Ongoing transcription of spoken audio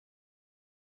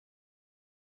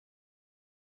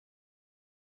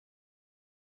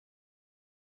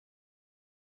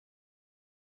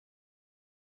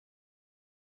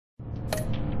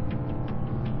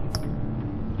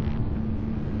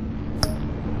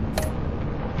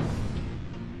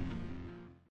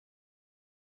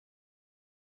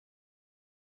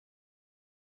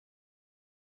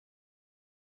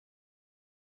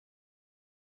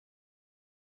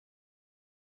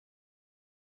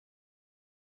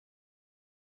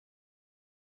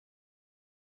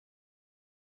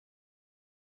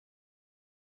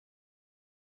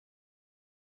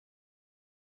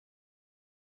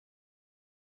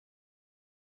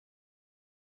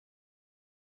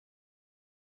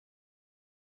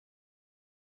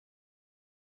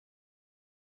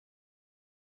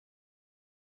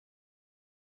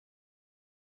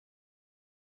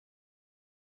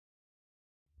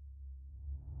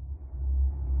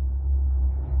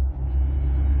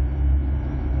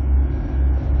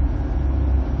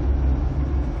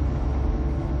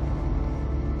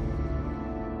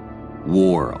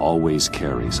War always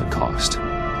carries a cost,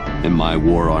 and my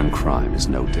war on crime is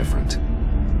no different.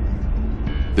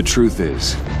 The truth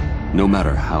is, no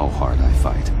matter how hard I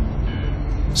fight,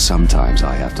 sometimes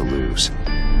I have to lose.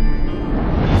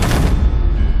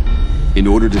 In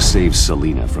order to save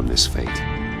Selina from this fate,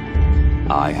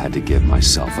 I had to give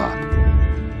myself up.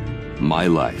 My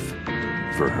life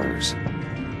for hers.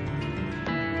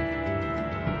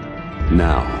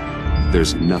 Now,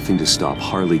 there's nothing to stop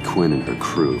Harley Quinn and her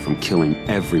crew from killing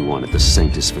everyone at the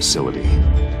Sanctus facility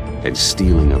and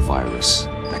stealing a virus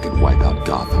that could wipe out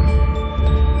Gotham.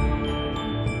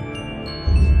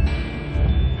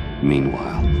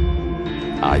 Meanwhile,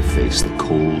 I face the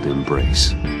cold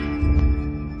embrace.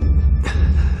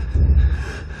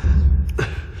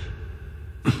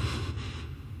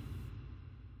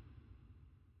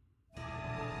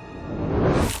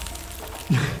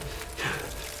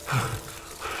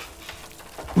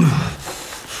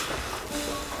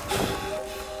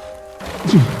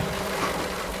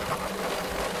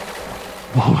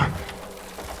 Waller.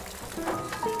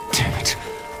 Damn it.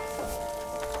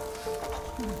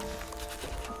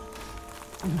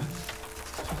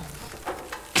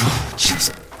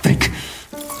 Just think.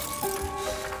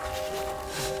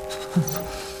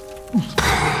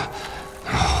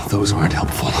 Those aren't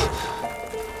helpful.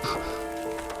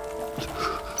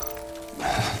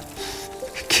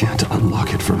 I can't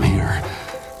unlock it from here.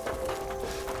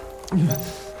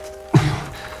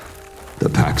 The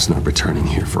pack's not returning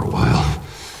here for a while.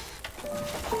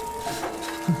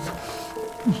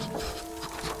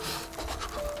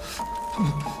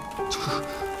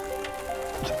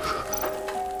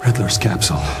 Riddler's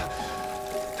capsule.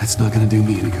 That's not gonna do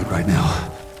me any good right now.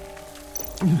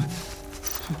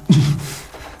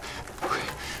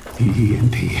 The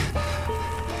EMP.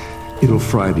 It'll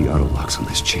fry the auto locks on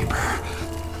this chamber.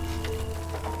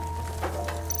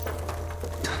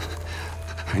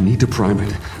 I need to prime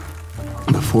it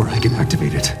before I can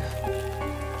activate it.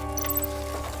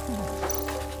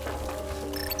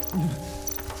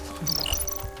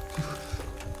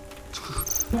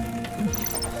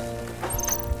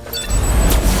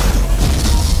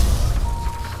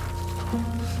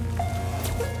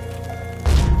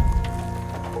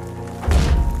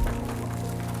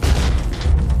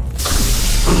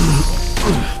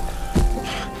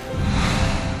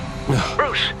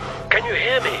 Bruce, can you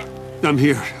hear me? I'm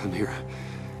here.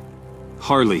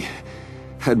 Harley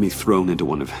had me thrown into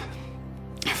one of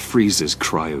Freeze's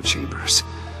cryo chambers.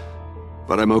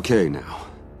 But I'm okay now.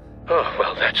 Oh,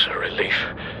 well, that's a relief.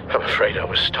 I'm afraid I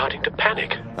was starting to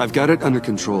panic. I've got it under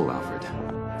control, Alfred.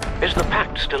 Is the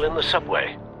Pact still in the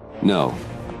subway? No.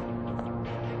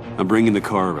 I'm bringing the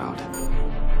car around.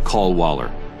 Call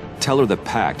Waller. Tell her the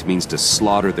Pact means to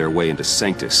slaughter their way into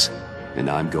Sanctus, and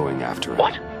I'm going after it.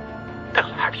 What? They'll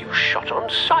have you shot on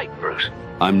sight, Bruce.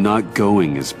 I'm not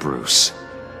going as Bruce.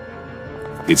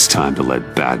 It's time to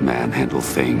let Batman handle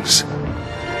things.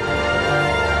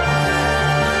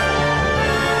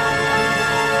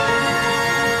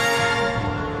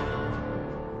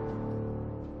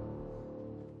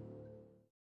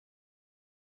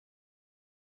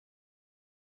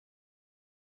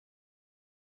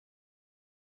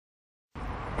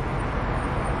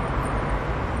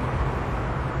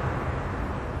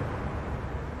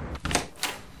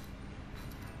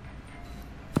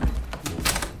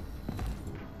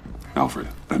 Alfred,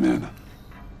 I'm in.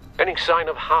 Any sign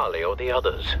of Harley or the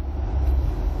others?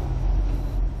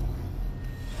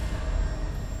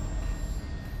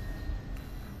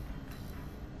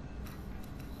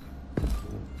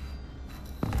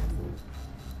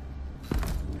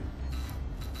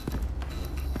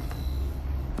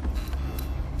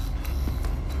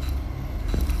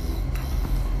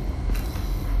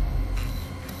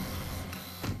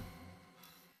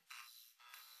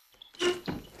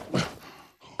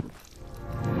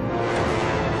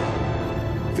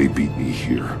 They beat me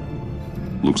here.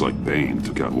 Looks like Bane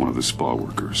took out one of the spa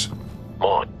workers.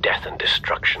 More death and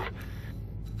destruction.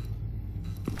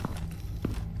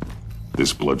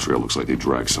 This blood trail looks like they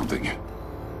dragged something.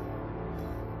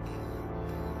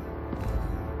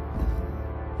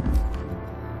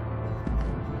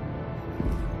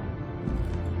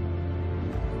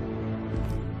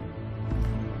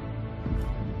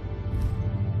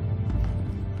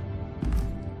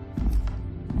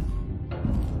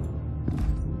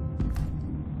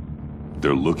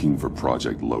 They're looking for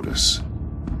Project Lotus.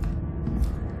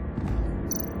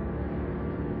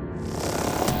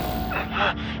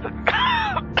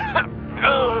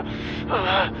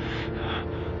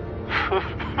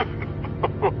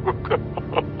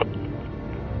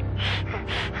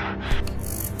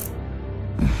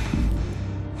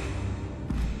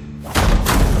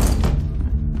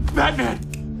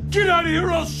 Get out of here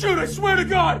or I'll shoot, I swear to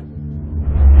God!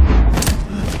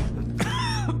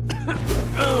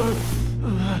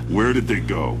 Where did they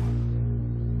go?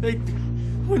 They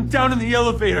went down in the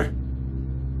elevator.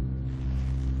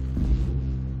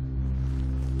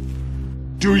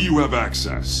 Do you have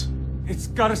access? It's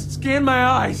gotta scan my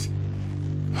eyes.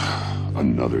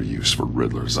 Another use for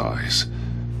Riddler's eyes.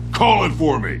 Call it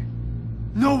for me!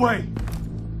 No way!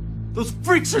 Those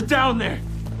freaks are down there!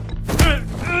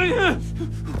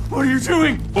 What are you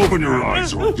doing? Open your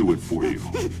eyes or I'll do it for you.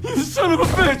 You son of a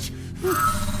bitch!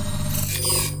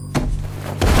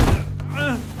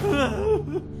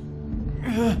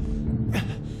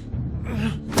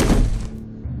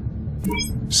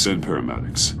 Send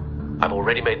paramedics. I've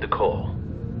already made the call.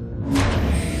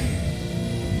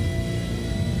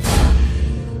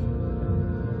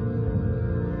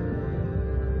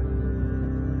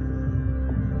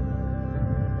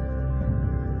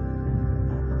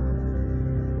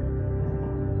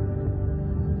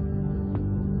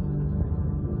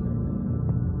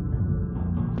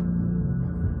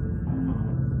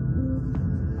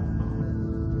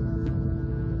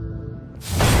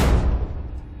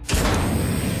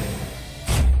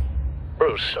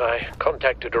 Bruce, I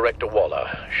contacted Director Waller.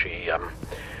 She,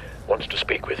 wants to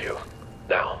speak with you.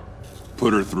 Now.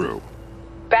 Put her through.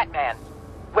 Batman,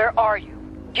 where are you?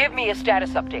 Give me a status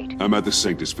update. I'm at the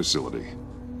Sanctus facility.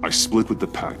 I split with the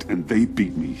Pact, and they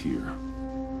beat me here.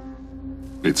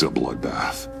 It's a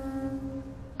bloodbath.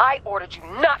 I ordered you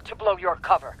not to blow your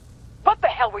cover. What the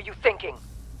hell were you thinking?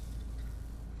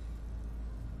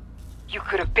 You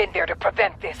could have been there to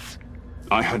prevent this.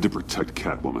 I had to protect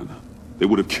Catwoman. They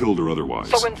would have killed her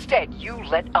otherwise. So instead, you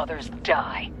let others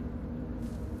die.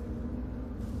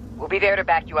 We'll be there to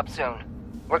back you up soon.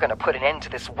 We're gonna put an end to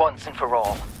this once and for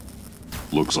all.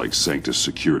 Looks like Sanctus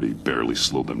security barely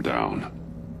slowed them down.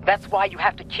 That's why you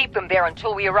have to keep them there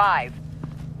until we arrive.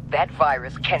 That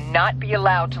virus cannot be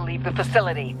allowed to leave the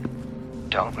facility.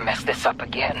 Don't mess this up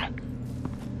again.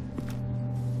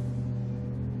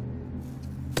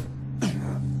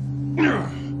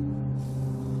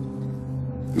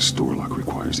 This door lock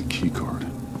requires a keycard.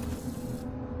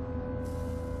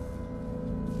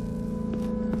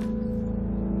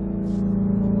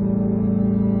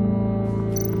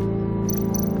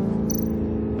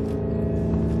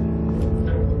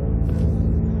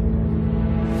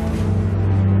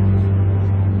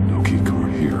 No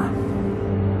keycard here.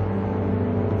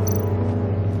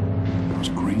 Those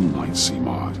green lights,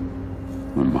 C-Mod,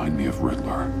 remind me of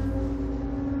Riddler.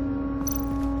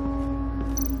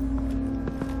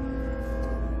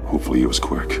 Hopefully it was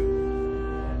quick.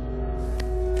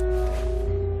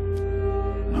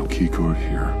 No keycard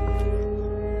here.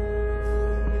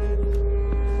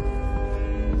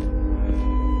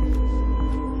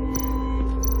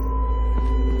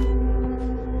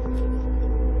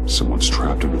 Someone's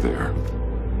trapped under there.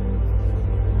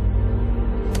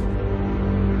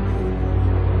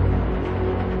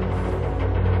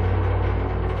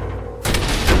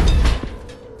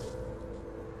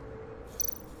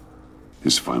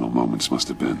 His final moments must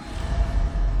have been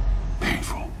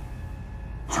painful,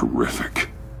 horrific.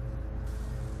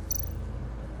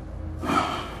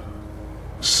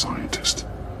 Scientist.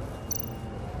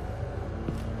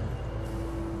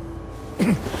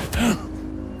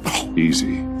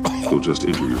 Easy. You'll just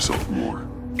injure yourself more.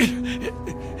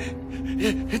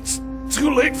 It's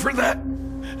too late for that.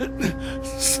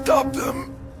 Stop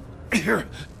them. Here.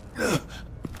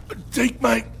 Take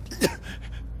my...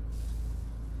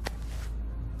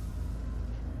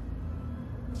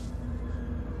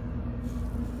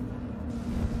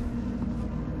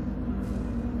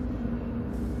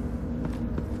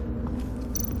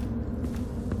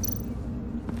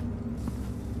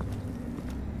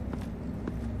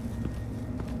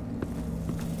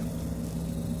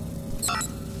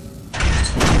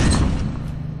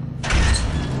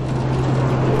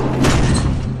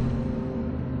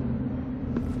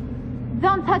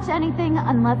 Don't touch anything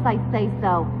unless I say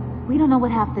so. We don't know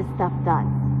what half this stuff does.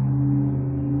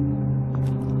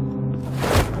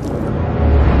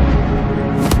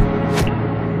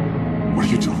 What are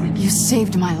you doing? You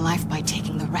saved my life by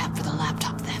taking the rap for the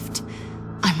laptop theft.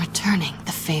 I'm returning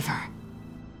the favor.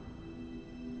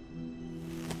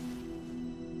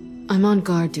 I'm on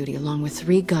guard duty along with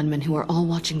 3 gunmen who are all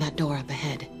watching that door up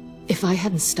ahead. If I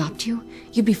hadn't stopped you,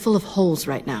 you'd be full of holes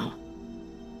right now.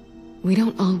 We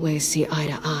don't always see eye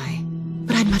to eye,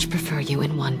 but I'd much prefer you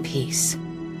in one piece.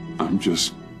 I'm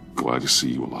just glad to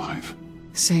see you alive.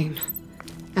 Same.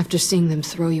 After seeing them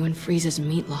throw you in Freeze's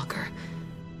meat locker,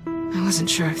 I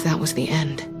wasn't sure if that was the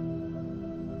end.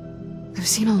 I've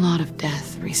seen a lot of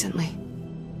death recently.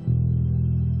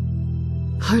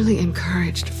 Harley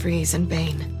encouraged Freeze and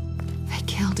Bane. They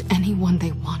killed anyone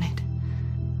they wanted.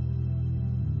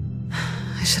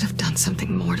 I should have done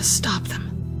something more to stop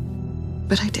them.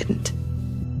 But I didn't.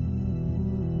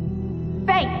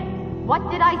 Bane! What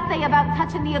did I say about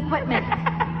touching the equipment?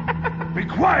 Be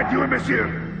quiet, you imbecile!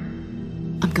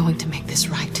 I'm going to make this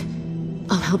right.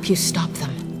 I'll help you stop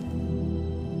them.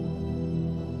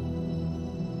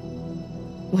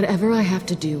 Whatever I have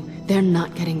to do, they're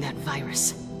not getting that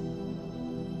virus.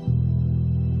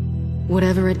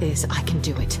 Whatever it is, I can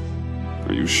do it.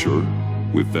 Are you sure?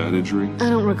 With that injury? I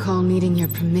don't recall needing your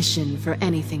permission for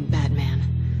anything, Batman.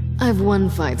 I've won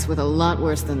fights with a lot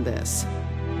worse than this.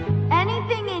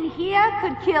 Anything in here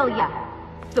could kill ya.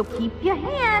 So keep your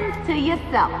hands to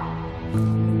yourself.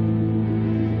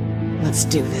 Let's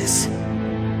do this.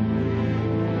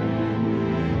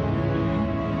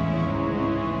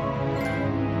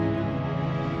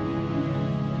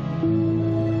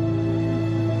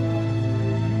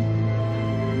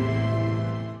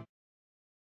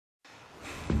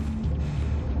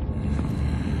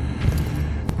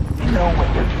 You know what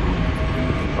you're doing.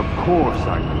 Of course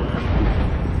I know.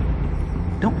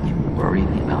 Don't you worry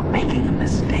me about making a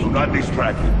mistake. Do not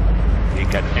distract him. He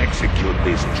can execute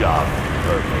this job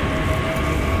perfectly.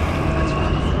 That's what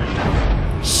I'm afraid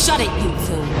of. Shut it, you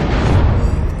two!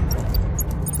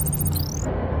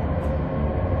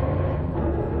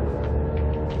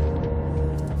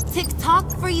 Tick-tock,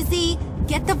 Freezy!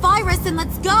 Get the virus and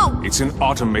let's go! It's an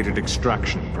automated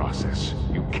extraction process.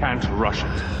 You can't rush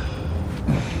it.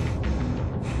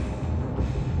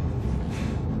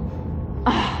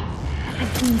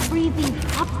 I've seen Freezy's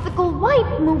popsicle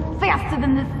wife move faster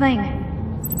than this thing.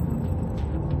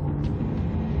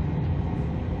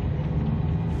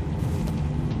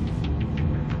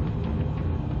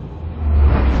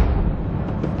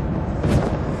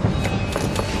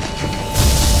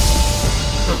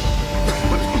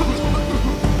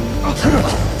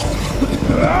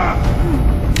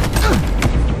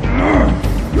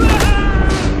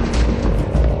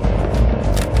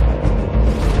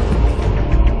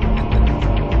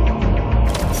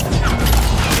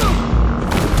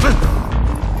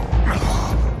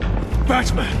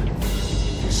 Batman!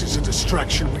 This is a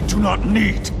distraction we do not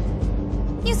need.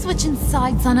 You switching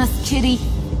sides on us, kitty?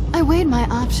 I weighed my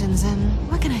options and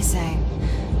what can I say?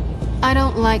 I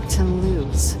don't like to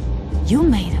lose. You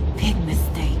made a big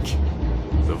mistake.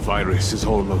 The virus is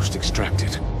almost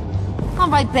extracted. All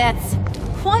right, Bats.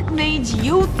 What made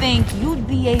you think you'd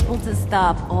be able to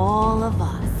stop all of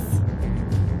us?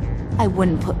 I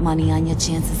wouldn't put money on your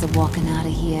chances of walking out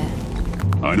of here.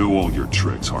 I know all your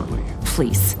tricks, Harley.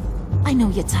 Please. I know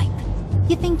your type.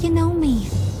 You think you know me.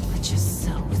 But you're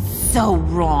so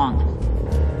wrong.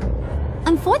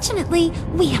 Unfortunately,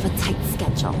 we have a tight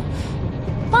schedule.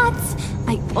 But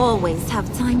I always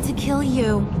have time to kill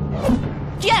you.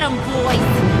 Get 'em,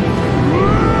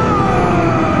 boys!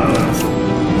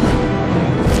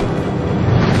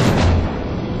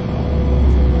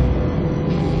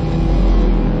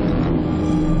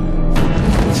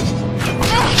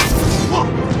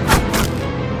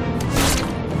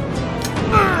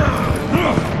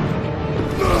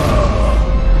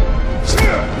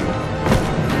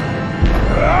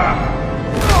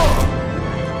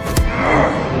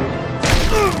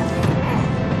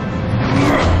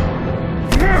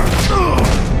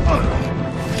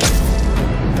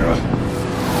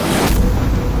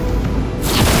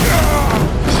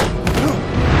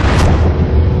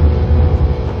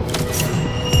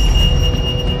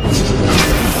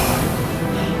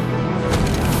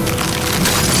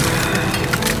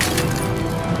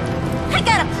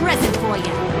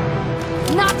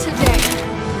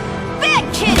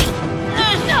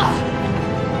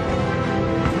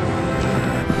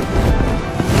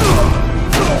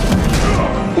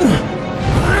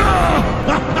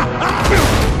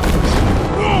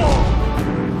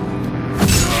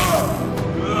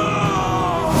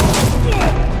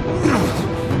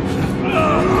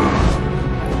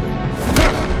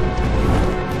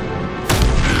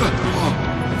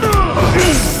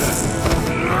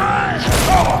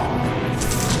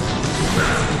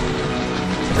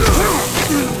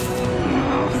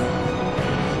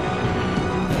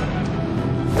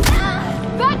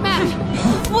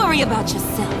 Worry about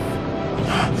yourself.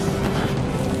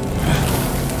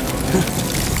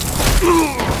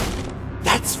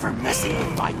 That's for messing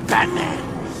with my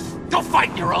Batman. Go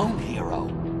fight your own hero.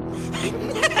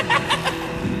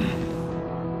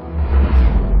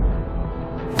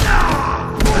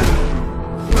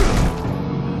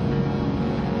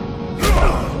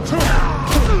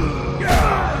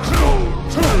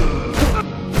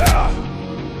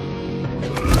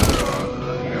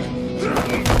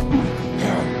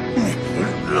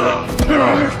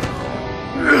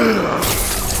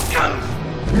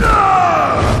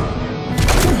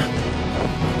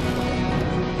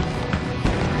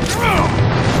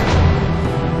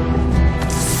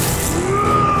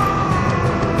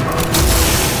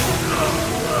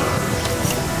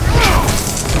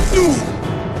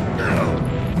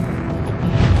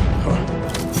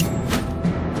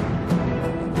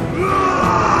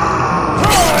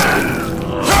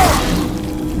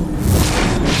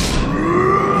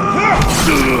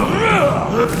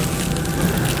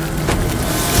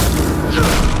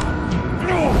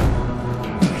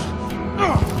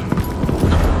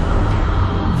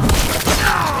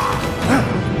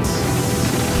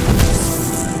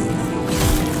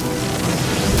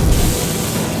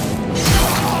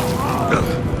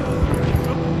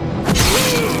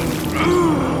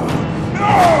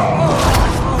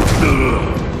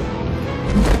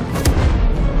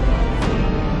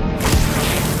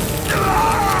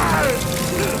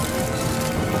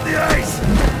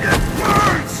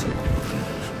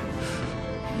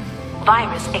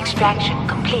 Virus extraction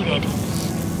completed.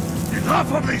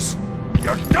 Enough of this!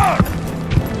 You're done!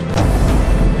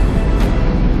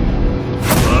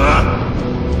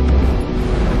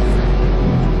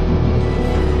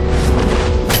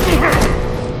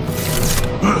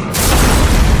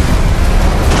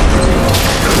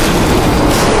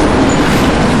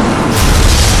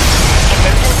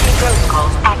 Emergency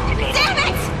protocols activated. Damn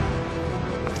it!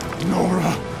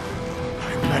 Nora,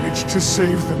 I managed to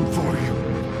save them for you.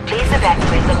 Please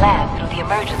evacuate the lab through the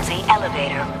emergency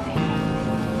elevator.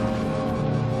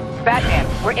 Batman,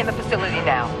 we're in the facility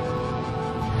now.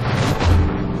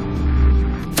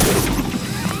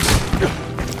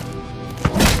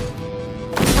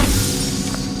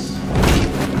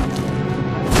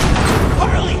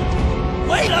 Harley!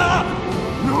 Wait up!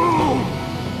 No!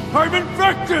 I'm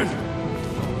infected!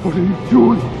 What are you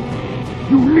doing?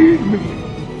 You need me!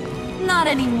 Not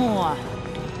anymore.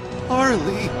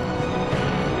 Harley!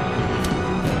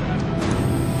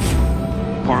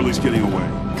 Harley's getting away.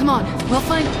 Come on, we'll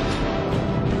find...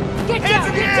 Get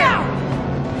down! Get down!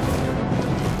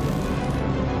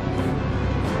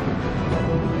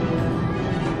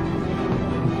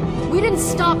 We didn't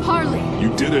stop Harley.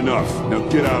 You did enough. Now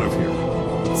get out of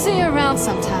here. See you around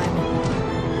sometime.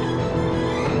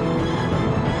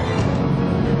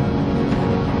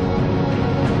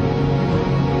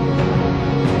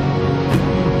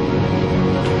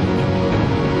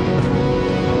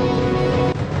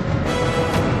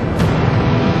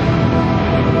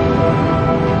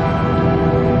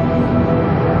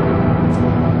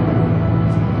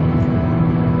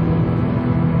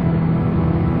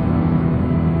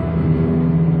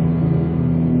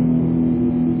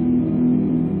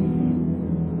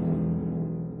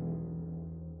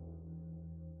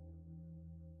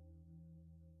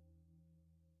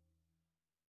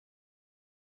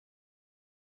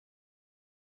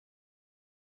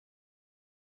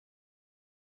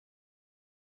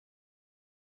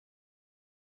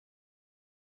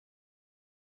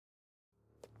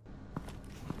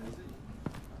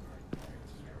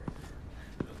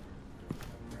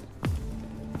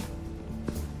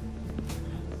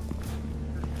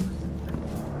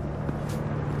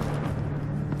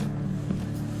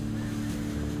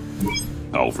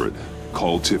 Alfred,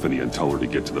 call Tiffany and tell her to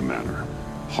get to the manor.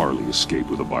 Harley escaped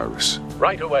with a virus.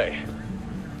 Right away.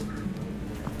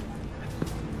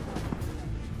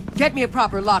 Get me a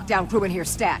proper lockdown crew in here,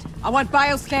 Stat. I want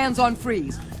bioscans on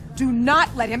Freeze. Do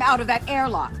not let him out of that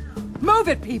airlock. Move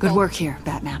it, people! Good work here,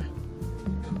 Batman.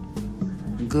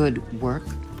 Good work?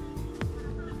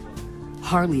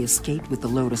 Harley escaped with the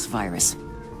Lotus virus.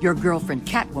 Your girlfriend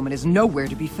Catwoman is nowhere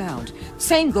to be found.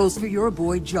 Same goes for your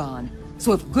boy John.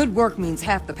 So if good work means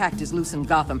half the pact is loose in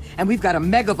Gotham, and we've got a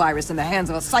megavirus in the hands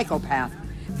of a psychopath,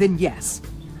 then yes,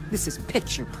 this is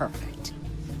picture perfect.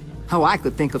 Oh, I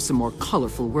could think of some more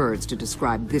colorful words to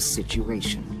describe this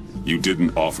situation. You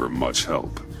didn't offer much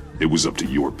help. It was up to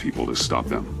your people to stop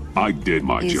them. I did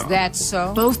my job. Is that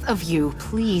so? Both of you,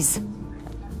 please.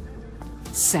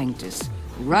 Sanctus,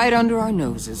 right under our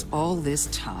noses all this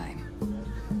time.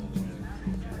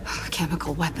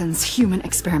 Chemical weapons, human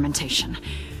experimentation.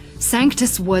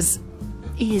 Sanctus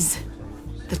is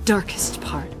the darkest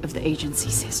part of the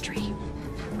agency's history.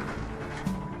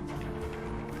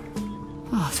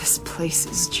 Oh, this place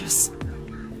is just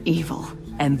evil.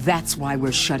 And that's why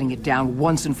we're shutting it down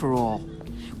once and for all.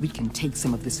 We can take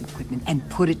some of this equipment and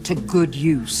put it to good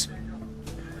use.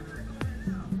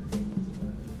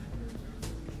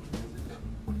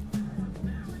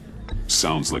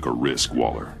 Sounds like a risk,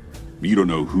 Waller. You don't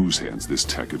know whose hands this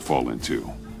tech could fall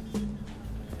into.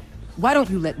 Why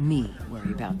don't you let me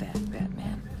worry about that,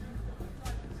 Batman?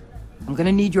 I'm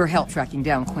gonna need your help tracking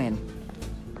down Quinn.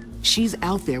 She's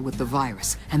out there with the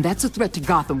virus, and that's a threat to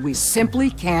Gotham we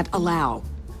simply can't allow.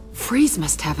 Freeze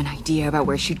must have an idea about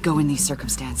where she'd go in these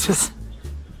circumstances.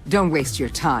 Don't waste your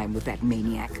time with that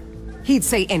maniac. He'd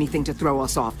say anything to throw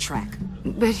us off track.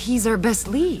 But he's our best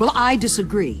lead. Well, I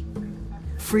disagree.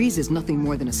 Freeze is nothing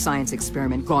more than a science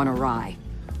experiment gone awry.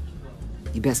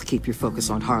 You best keep your focus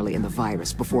on Harley and the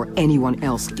virus before anyone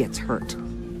else gets hurt.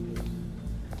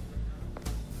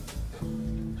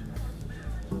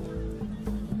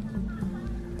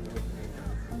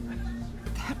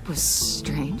 That was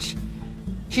strange.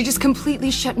 She just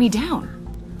completely shut me down.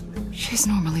 She's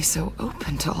normally so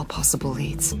open to all possible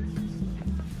leads.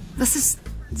 This is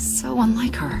so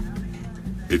unlike her.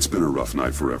 It's been a rough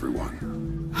night for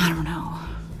everyone. I don't know.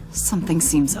 Something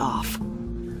seems off.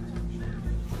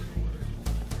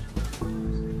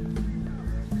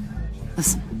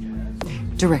 Listen,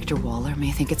 Director Waller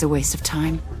may think it's a waste of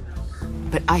time,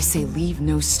 but I say leave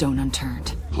no stone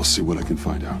unturned. I'll see what I can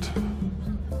find out.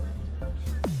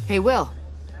 Hey, Will.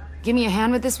 Give me a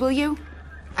hand with this, will you?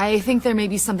 I think there may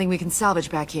be something we can salvage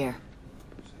back here.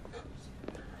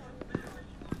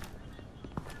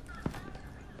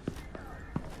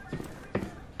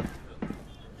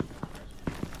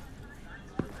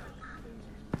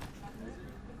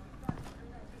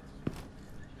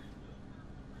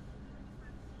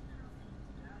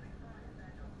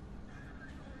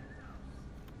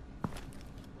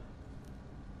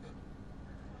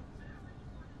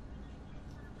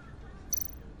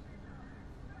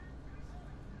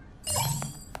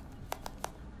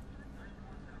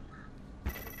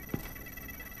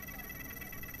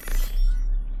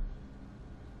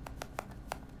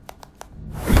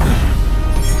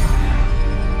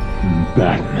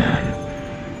 Batman,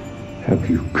 have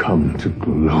you come to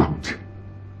gloat?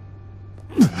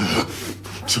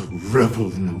 To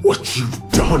revel in what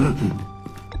you've done?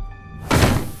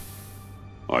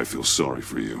 I feel sorry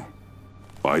for you.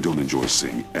 I don't enjoy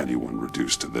seeing anyone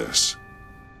reduced to this.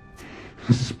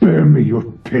 Spare me your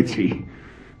pity.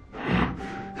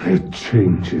 It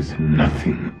changes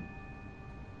nothing.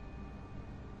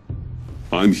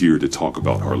 I'm here to talk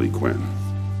about Harley Quinn.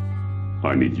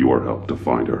 I need your help to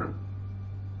find her.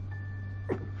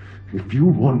 If you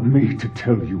want me to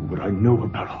tell you what I know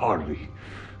about Harley,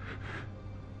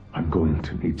 I'm going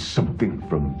to need something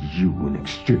from you in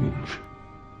exchange.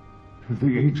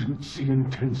 The agency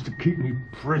intends to keep me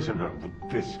prisoner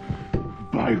with this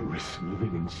virus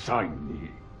living inside me.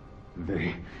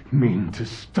 They mean to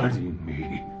study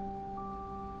me.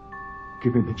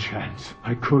 Given the chance,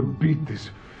 I could beat this,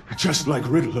 just like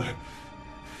Riddler.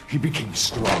 He became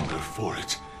stronger for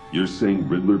it. You're saying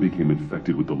Riddler became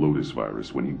infected with the Lotus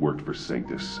virus when he worked for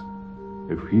Sanctus?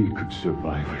 If he could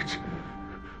survive it,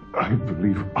 I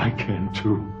believe I can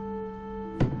too.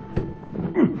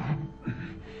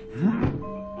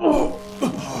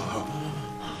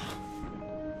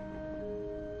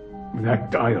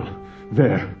 That dial,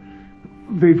 there.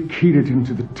 They've keyed it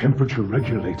into the temperature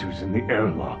regulators in the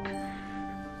airlock.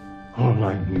 All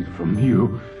I need from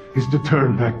you is to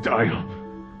turn that dial.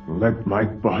 Let my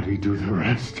body do the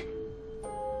rest.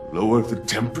 Lower the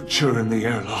temperature in the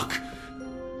airlock.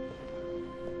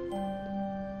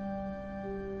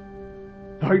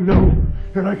 I know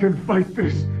that I can fight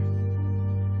this.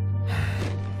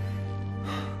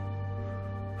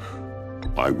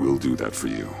 I will do that for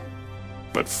you.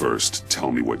 But first,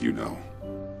 tell me what you know.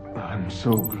 I'm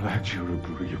so glad you're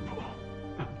agreeable.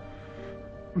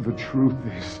 The truth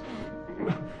is,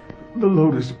 the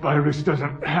Lotus virus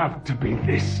doesn't have to be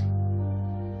this.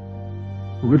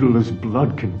 Riddler's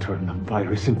blood can turn the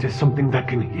virus into something that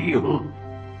can heal.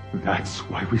 That's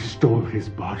why we stole his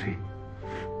body.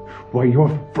 Why your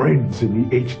friends in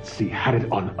the agency had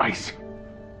it on ice.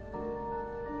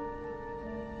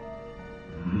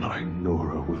 My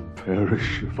Nora will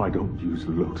perish if I don't use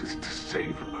Lotus to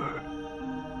save her.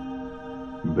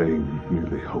 Bane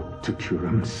merely hoped to cure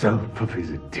himself of his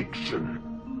addiction.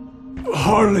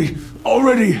 Harley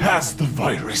already has the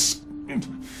virus.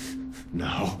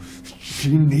 Now,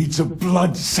 she needs a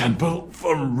blood sample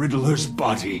from Riddler's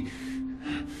body.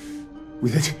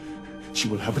 With it, she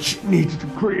will have what she needs to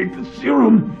create the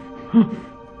serum.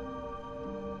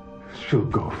 She'll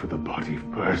go for the body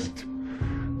first.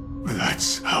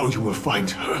 That's how you will find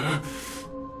her.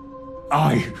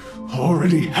 I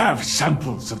already have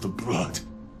samples of the blood.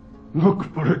 Look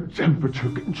for a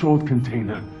temperature-controlled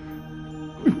container.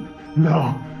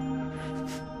 Now,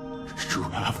 you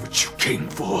have what you came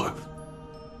for.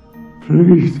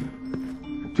 Please,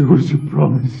 do as you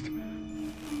promised.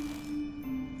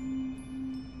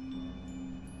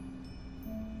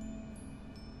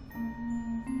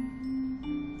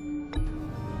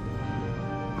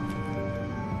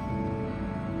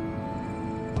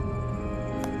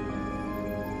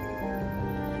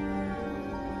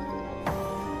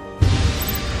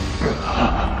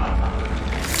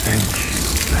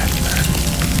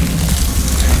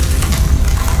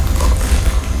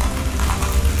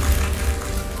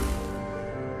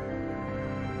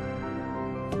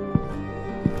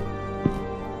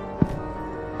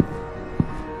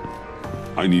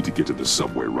 I need to get to the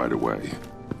subway right away.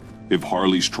 If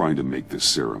Harley's trying to make this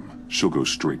serum, she'll go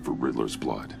straight for Riddler's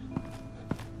blood.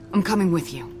 I'm coming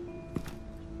with you.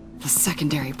 The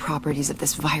secondary properties of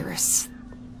this virus.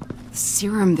 The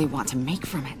serum they want to make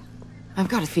from it. I've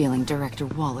got a feeling Director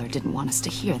Waller didn't want us to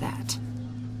hear that.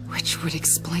 Which would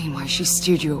explain why she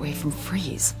steered you away from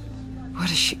Freeze.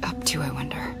 What is she up to, I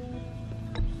wonder?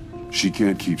 She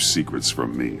can't keep secrets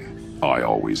from me. I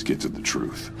always get to the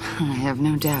truth. I have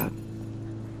no doubt.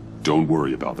 Don't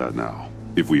worry about that now.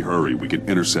 If we hurry, we can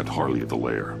intercept Harley at the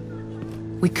lair.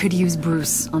 We could use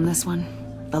Bruce on this one.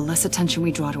 The less attention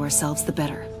we draw to ourselves, the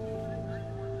better.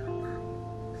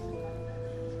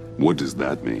 What does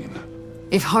that mean?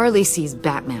 If Harley sees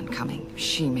Batman coming,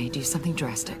 she may do something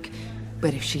drastic.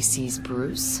 But if she sees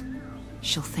Bruce,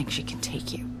 she'll think she can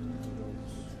take you.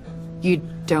 You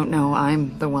don't know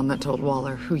I'm the one that told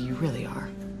Waller who you really are.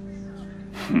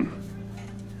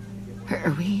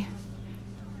 Are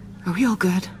we all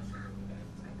good?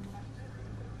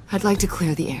 I'd like to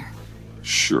clear the air.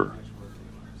 Sure.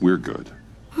 We're good.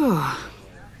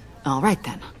 All right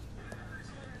then.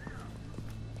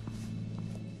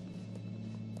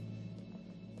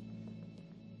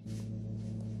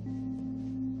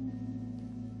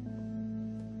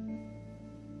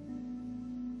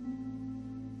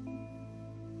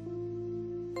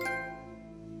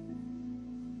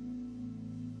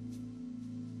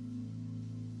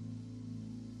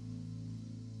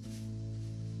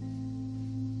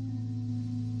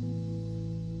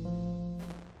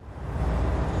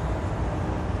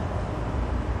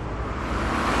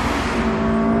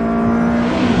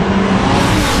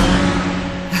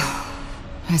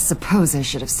 I suppose I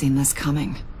should have seen this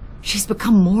coming. She's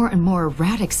become more and more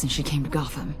erratic since she came to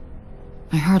Gotham.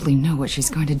 I hardly know what she's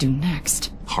going to do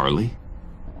next. Harley?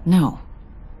 No.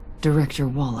 Director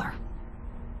Waller.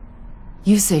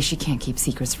 You say she can't keep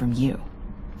secrets from you.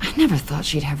 I never thought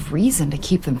she'd have reason to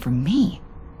keep them from me.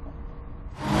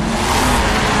 I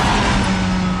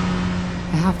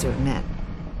have to admit,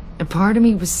 a part of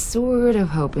me was sort of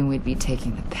hoping we'd be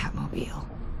taking the Batmobile.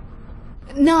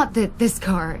 Not that this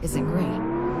car isn't great.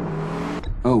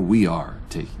 Oh, we are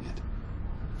taking it.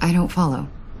 I don't follow.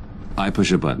 I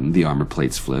push a button, the armor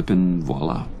plates flip, and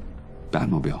voila.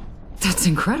 Batmobile. That's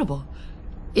incredible.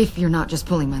 If you're not just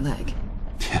pulling my leg.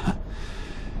 Yeah.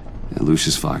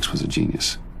 Lucius Fox was a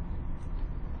genius.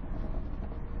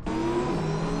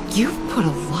 You've put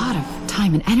a lot of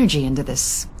time and energy into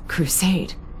this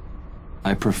crusade.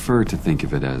 I prefer to think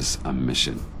of it as a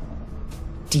mission.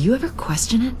 Do you ever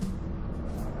question it?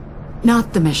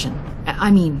 Not the mission. I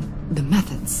mean, the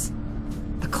methods.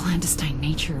 The clandestine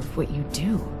nature of what you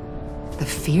do. The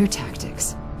fear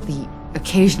tactics. The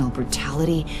occasional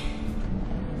brutality.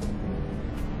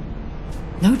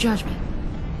 No judgment.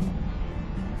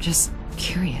 Just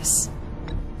curious.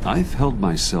 I've held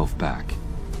myself back.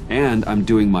 And I'm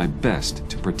doing my best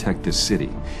to protect this city.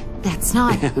 That's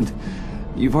not... And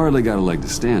you've hardly got a leg to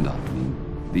stand on. I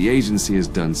mean, the agency has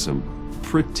done some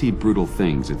pretty brutal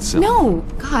things itself. No!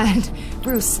 God,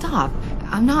 Bruce, stop.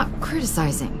 I'm not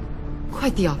criticizing.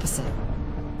 Quite the opposite.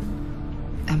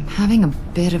 I'm having a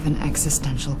bit of an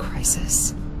existential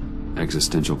crisis.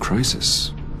 Existential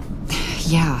crisis?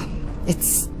 Yeah,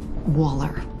 it's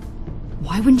Waller.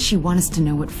 Why wouldn't she want us to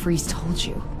know what Freeze told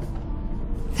you?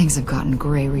 Things have gotten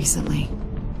gray recently.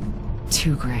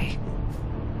 Too gray.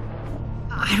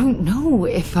 I don't know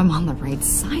if I'm on the right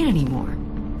side anymore.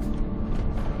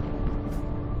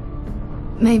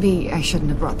 Maybe I shouldn't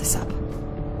have brought this up.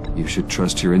 You should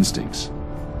trust your instincts.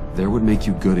 They would make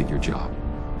you good at your job.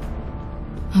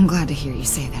 I'm glad to hear you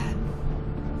say that.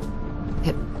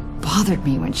 It bothered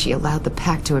me when she allowed the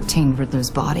Pact to obtain Riddler's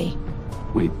body.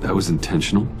 Wait, that was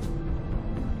intentional?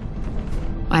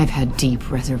 I've had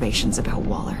deep reservations about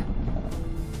Waller.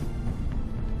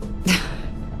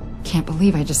 Can't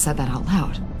believe I just said that out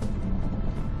loud.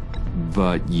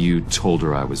 But you told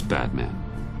her I was Batman.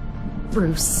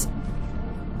 Bruce.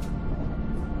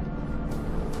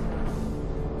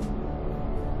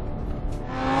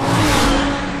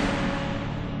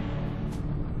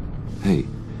 Hey,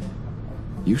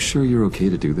 you sure you're okay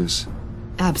to do this?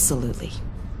 Absolutely.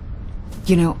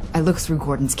 You know, I looked through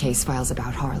Gordon's case files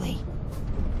about Harley.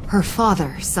 Her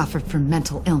father suffered from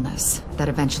mental illness that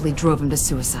eventually drove him to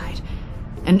suicide.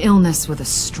 An illness with a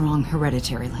strong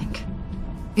hereditary link.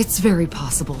 It's very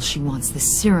possible she wants the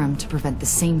serum to prevent the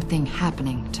same thing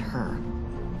happening to her.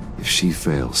 If she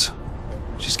fails,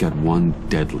 she's got one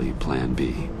deadly plan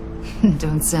B.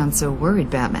 Don't sound so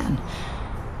worried, Batman.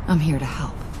 I'm here to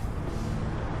help.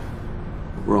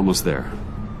 We're almost there.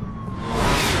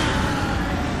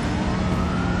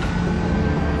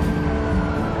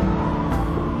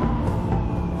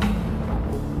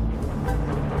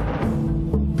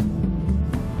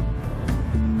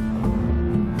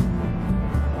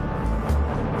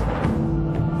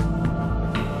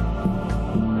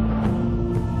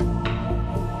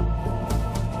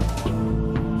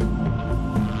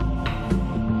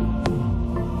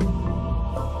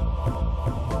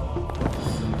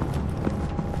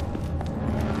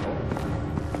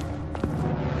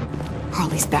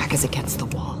 Harley's back is against the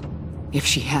wall. If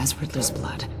she has Riddler's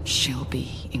blood, she'll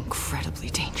be incredibly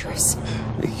dangerous.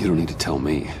 You don't need to tell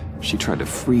me. She tried to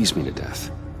freeze me to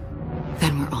death.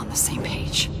 Then we're on the same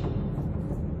page.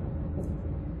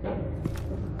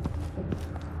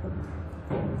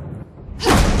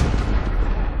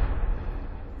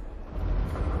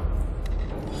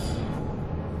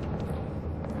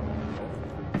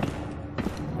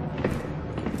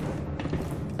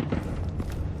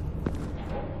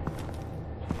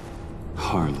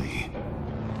 Harley.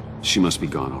 She must be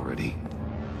gone already.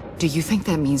 Do you think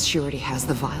that means she already has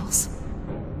the vials?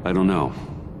 I don't know,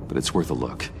 but it's worth a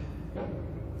look.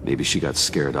 Maybe she got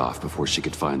scared off before she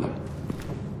could find them.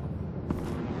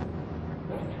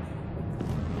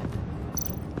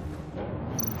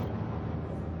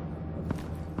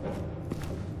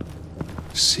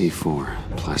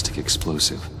 C4, plastic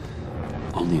explosive.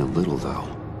 Only a little, though.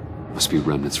 Must be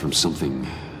remnants from something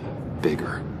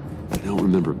bigger. I don't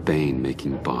remember Bane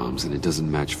making bombs, and it doesn't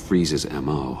match Freeze's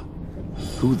MO.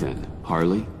 Who then?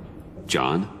 Harley?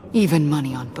 John? Even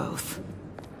money on both.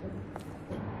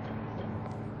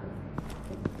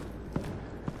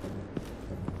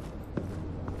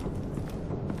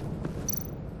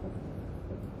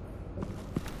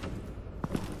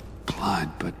 Blood,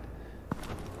 but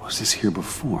was this here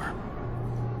before?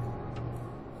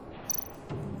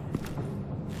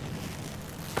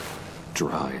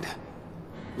 Dried.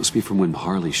 Must be from when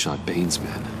Harley shot Bane's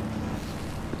men.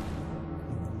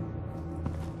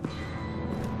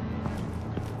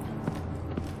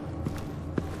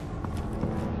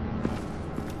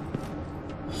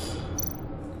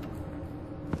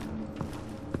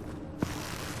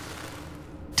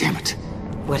 Damn it.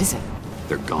 What is it?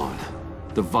 They're gone.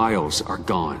 The vials are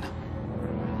gone.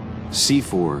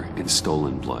 C4 and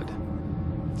stolen blood.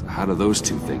 So how do those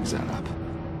two things add up?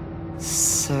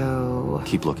 So...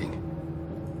 Keep looking.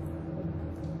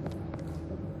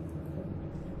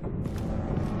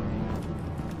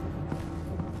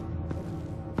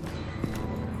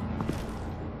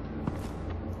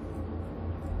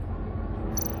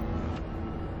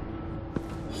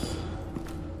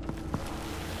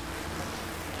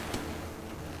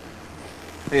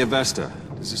 Hey, Avesta.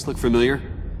 Does this look familiar?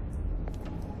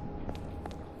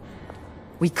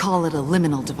 We call it a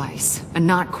liminal device, a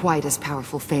not quite as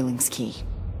powerful Phalanx key.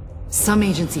 Some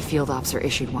agency field ops are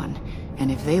issued one, and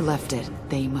if they left it,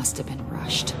 they must have been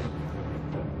rushed.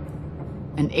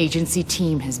 An agency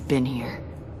team has been here.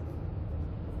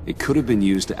 It could have been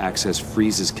used to access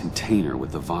Freeze's container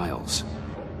with the vials.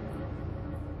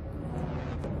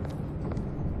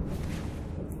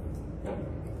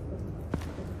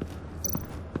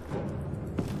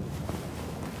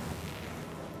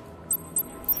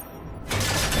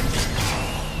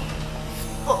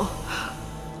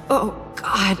 Oh,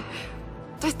 God.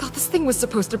 I thought this thing was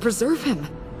supposed to preserve him.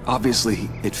 Obviously,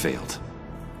 it failed.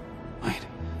 Wait.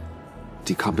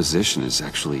 Decomposition is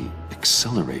actually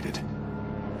accelerated.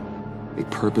 They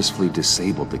purposefully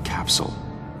disabled the capsule.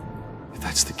 If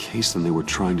that's the case, then they were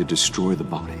trying to destroy the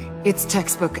body. It's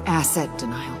textbook asset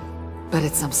denial, but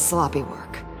it's some sloppy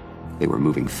work. They were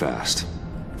moving fast.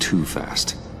 Too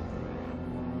fast.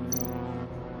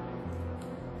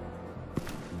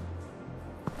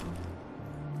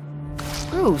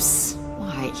 Bruce,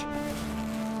 why?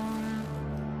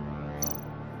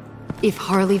 If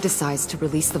Harley decides to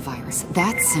release the virus,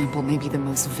 that sample may be the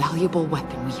most valuable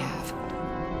weapon we have.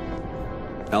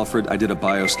 Alfred, I did a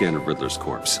bioscan of Riddler's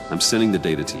corpse. I'm sending the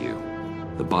data to you.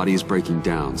 The body is breaking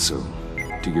down, so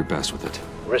do your best with it.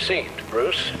 Received,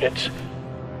 Bruce. It's...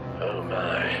 Oh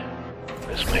my.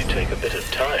 This may take a bit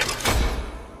of time.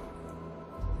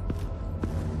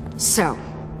 So,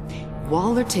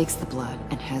 Waller takes the blood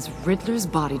and has Riddler's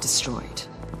body destroyed.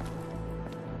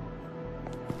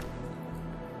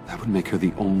 That would make her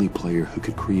the only player who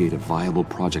could create a viable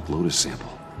Project Lotus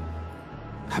sample.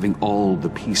 Having all the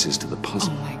pieces to the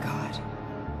puzzle. Oh my God.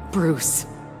 Bruce.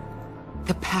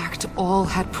 The Pact all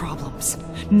had problems.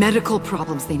 Medical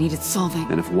problems they needed solving.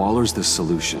 And if Waller's the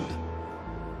solution,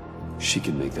 she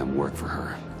can make them work for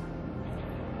her.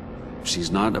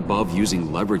 She's not above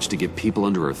using leverage to get people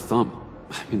under her thumb.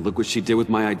 I mean, look what she did with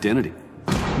my identity.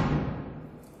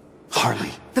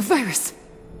 Harley. The virus!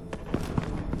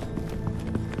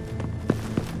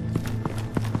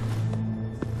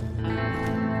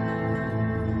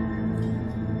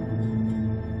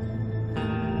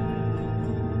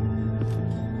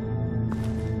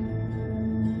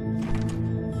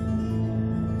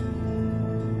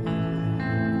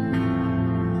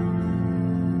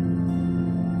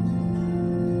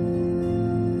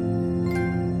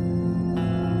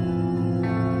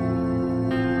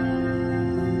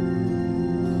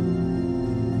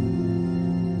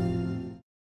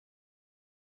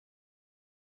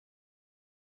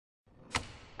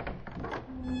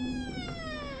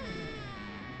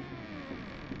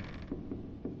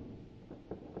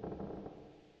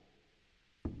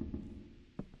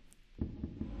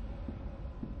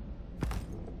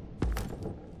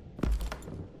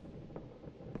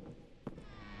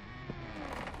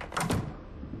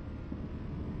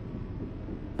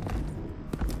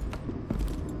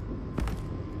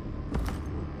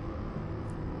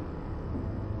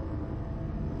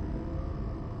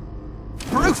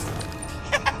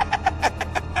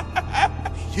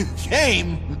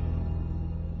 came.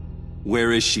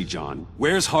 Where is she, John?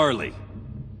 Where's Harley?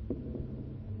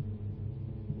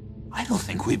 I don't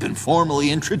think we've been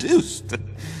formally introduced.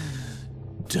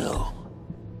 Doe.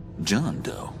 John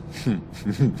Doe.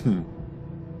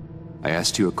 I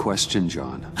asked you a question,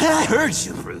 John. I heard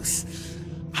you, Bruce.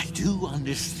 I do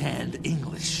understand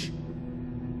English.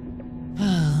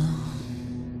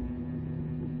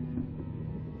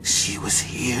 She was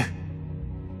here.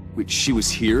 Wait, she was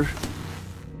here?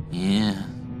 Yeah.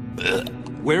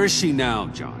 Where is she now,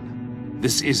 John?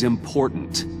 This is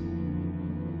important.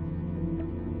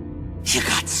 You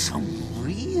got some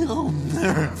real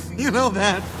nerve, you know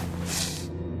that?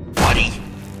 Buddy!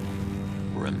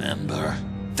 Remember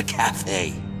the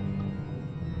cafe?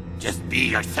 Just be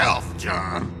yourself,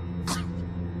 John.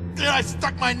 Then I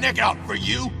stuck my neck out for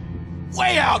you.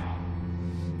 Way out!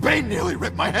 Bane nearly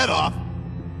ripped my head off.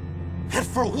 And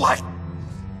for what?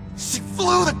 She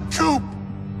flew the coop!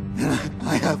 And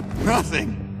I have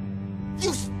nothing.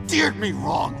 You steered me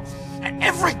wrong. At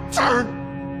every turn.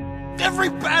 Every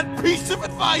bad piece of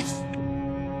advice.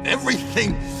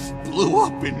 Everything blew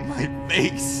up in my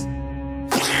face.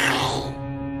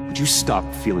 Would you stop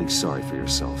feeling sorry for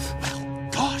yourself? Well,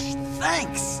 gosh,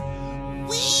 thanks.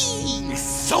 Whee!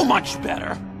 So much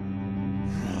better.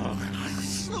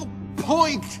 There's no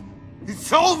point.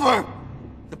 It's over.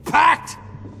 The pact.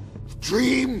 The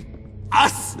dream.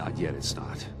 Us. Not yet, it's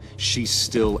not. She's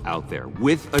still out there,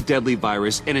 with a deadly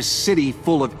virus in a city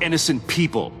full of innocent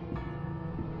people.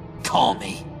 Call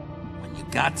me when you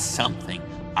got something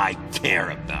I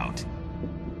care about.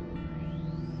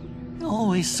 It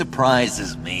always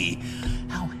surprises me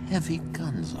how heavy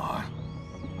guns are.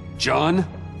 John,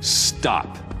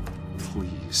 stop.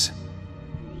 Please.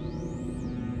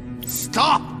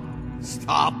 Stop!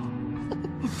 Stop!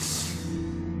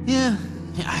 Yeah,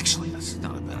 actually, that's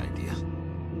not a bad idea.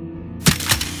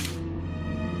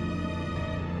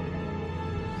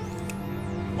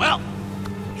 Well,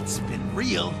 it's been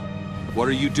real. What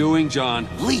are you doing, John?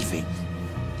 Leaving.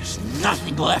 There's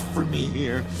nothing left for me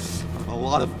here. A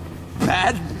lot of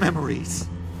bad memories.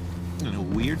 And a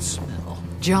weird smell.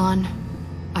 John,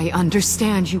 I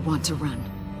understand you want to run.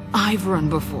 I've run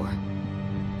before.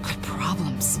 But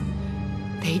problems,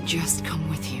 they just come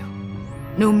with you.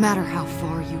 No matter how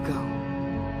far you go.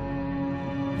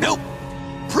 Nope.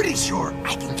 Pretty sure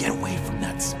I can get away from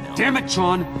that smell. Damn it,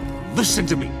 John. Listen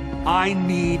to me. I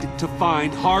need to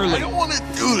find Harley. I don't want to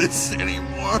do this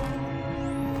anymore.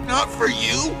 Not for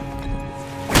you.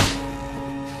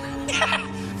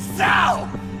 Sal!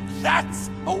 That's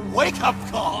a wake-up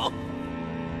call.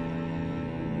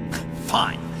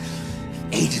 Fine.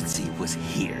 The agency was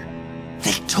here.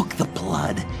 They took the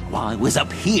blood while I was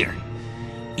up here.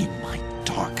 In my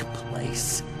dark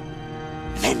place.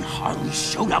 Then Harley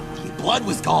showed up. The blood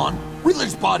was gone.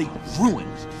 Riddler's body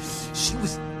ruined. She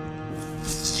was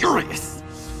furious.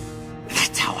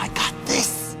 That's how I got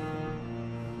this.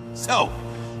 So,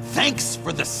 thanks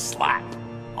for the slap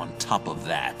on top of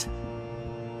that.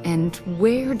 And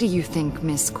where do you think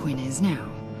Miss Quinn is now?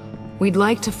 We'd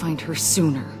like to find her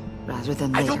sooner, rather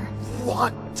than later. I don't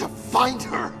want to find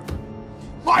her.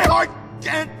 My heart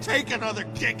can't take another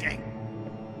kicking.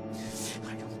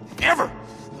 I don't ever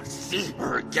want to see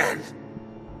her again.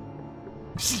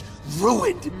 She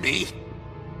ruined me.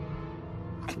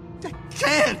 I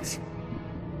can't.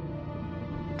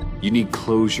 You need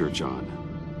closure, John.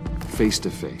 Face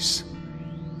to face.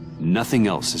 Nothing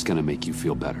else is gonna make you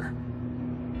feel better.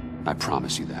 I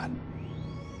promise you that.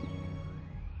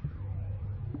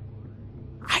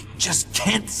 I just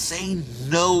can't say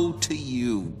no to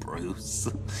you, Bruce.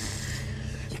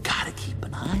 You gotta keep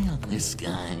an eye on this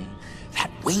guy. That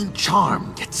Wayne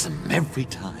charm gets him every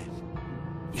time.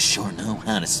 You sure know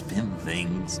how to spin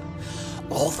things.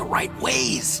 All the right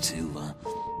ways to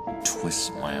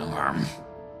twist my arm.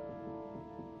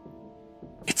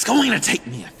 It's going to take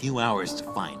me a few hours to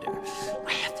find her.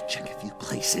 I have to check a few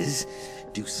places,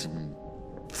 do some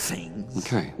things.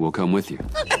 Okay, we'll come with you.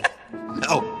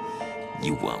 No,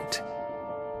 you won't.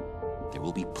 There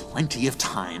will be plenty of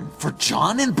time for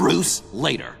John and Bruce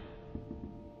later.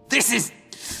 This is...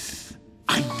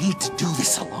 I need to do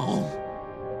this alone.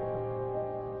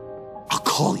 I'll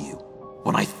call you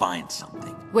when I find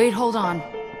something. Wait, hold on.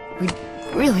 We'd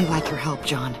really like your help,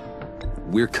 John.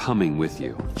 We're coming with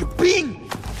you. You're being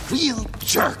a real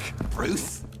jerk,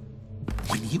 Bruce.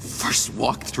 When you first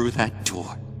walked through that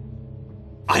door,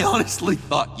 I honestly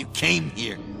thought you came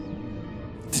here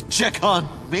to check on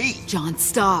me. John,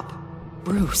 stop.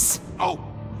 Bruce. Oh,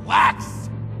 relax.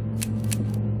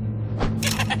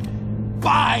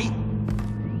 Bye.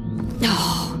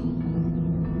 No.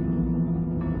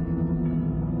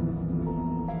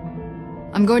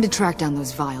 I'm going to track down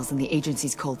those vials in the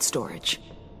agency's cold storage.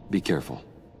 Be careful.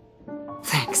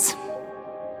 Thanks.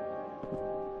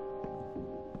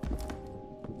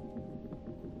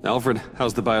 Alfred,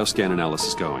 how's the bioscan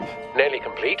analysis going? Nearly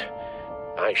complete.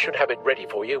 I should have it ready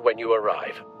for you when you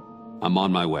arrive. I'm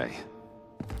on my way.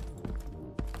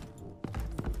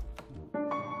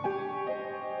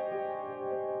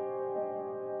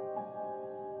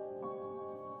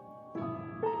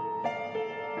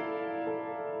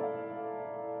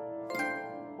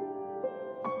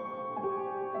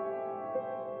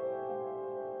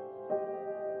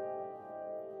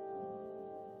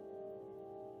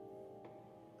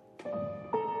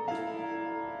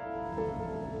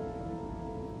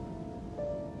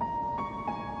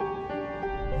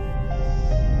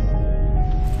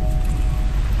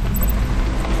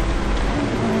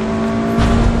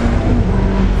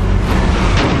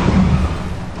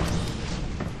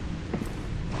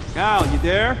 Al, you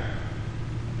there?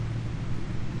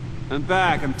 I'm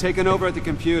back. I'm taking over at the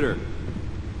computer.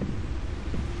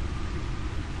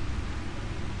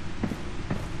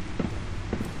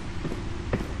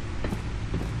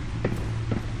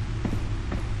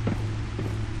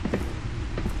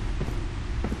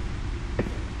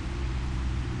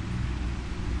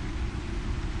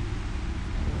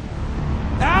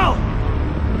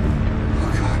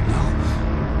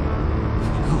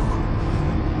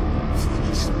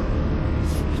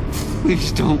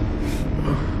 Please don't.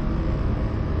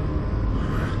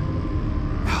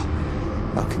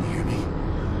 Al, can you hear me?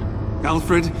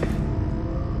 Alfred?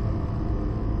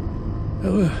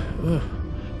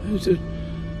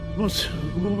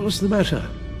 What's the matter?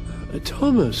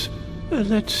 Thomas,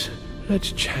 let's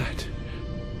chat.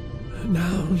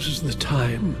 Now's the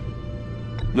time.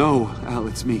 No, Al,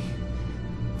 it's me.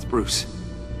 It's Bruce.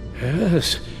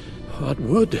 Yes, what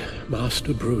would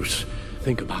Master Bruce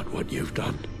think about what you've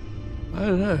done? I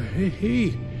don't know,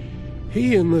 he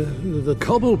and the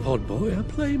Cobblepot boy are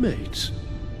playmates.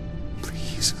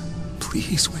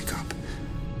 Please wake up.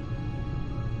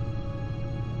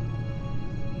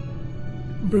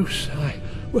 Bruce,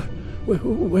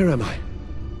 where am I?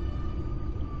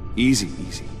 Easy.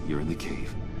 You're in the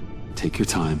cave. Take your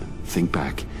time, think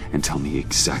back, and tell me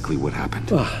exactly what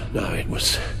happened. Oh, no, it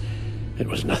was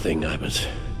nothing. I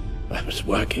was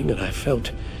working and I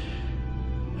felt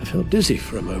dizzy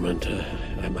for a moment.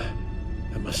 I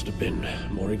must have been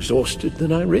more exhausted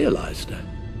than I realized.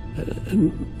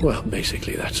 Well,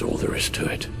 basically, that's all there is to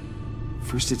it.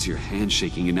 First it's your hand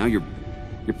shaking, and now you're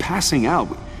passing out.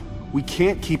 We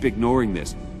can't keep ignoring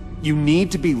this. You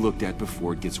need to be looked at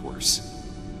before it gets worse.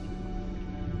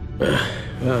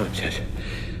 Jet.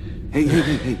 Hey,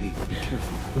 be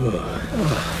careful.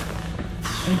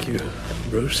 Thank you,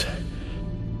 Bruce.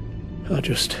 I'll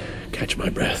just catch my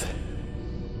breath.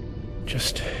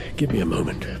 Just give me a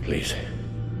moment, please.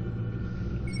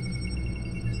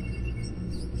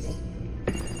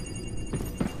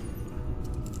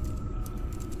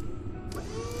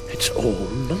 It's all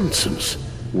nonsense.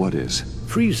 What is?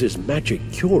 Freeze's magic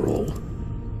cure-all.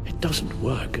 It doesn't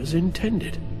work as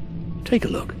intended. Take a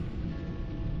look.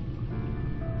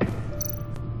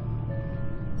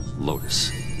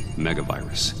 Lotus.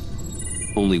 Megavirus.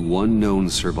 Only one known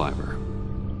survivor.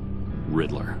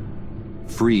 Riddler.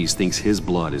 Freeze thinks his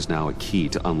blood is now a key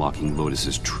to unlocking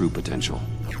Lotus's true potential.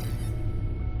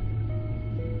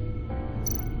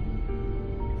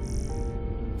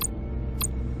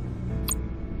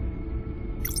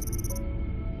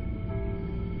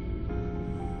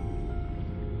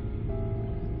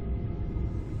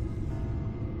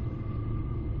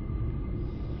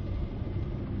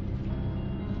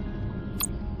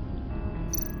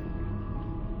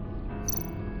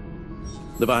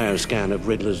 The bioscan of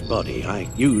Riddler's body. I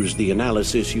used the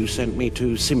analysis you sent me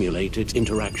to simulate its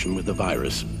interaction with the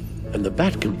virus. And the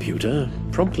Bat computer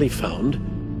promptly found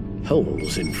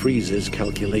holes in Freeze's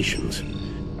calculations.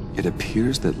 It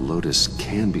appears that Lotus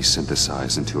can be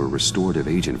synthesized into a restorative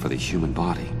agent for the human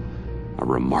body. A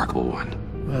remarkable one.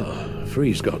 Well,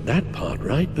 Freeze got that part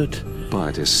right, but...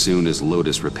 But as soon as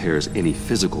Lotus repairs any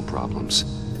physical problems,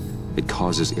 it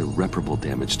causes irreparable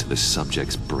damage to the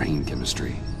subject's brain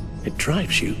chemistry. It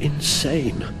drives you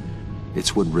insane.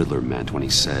 It's what Riddler meant when he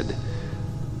said,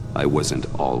 "I wasn't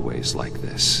always like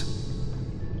this."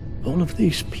 All of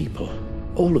these people,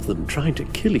 all of them trying to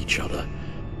kill each other,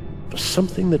 for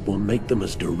something that will make them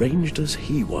as deranged as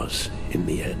he was in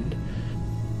the end.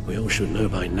 We all should know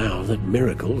by now that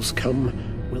miracles come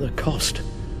with a cost.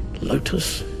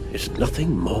 Lotus is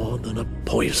nothing more than a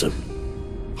poison.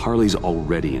 Harley's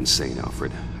already insane,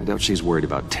 Alfred. I doubt she's worried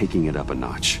about taking it up a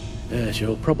notch. Yes,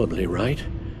 you're probably right.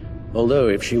 Although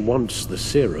if she wants the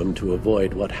serum to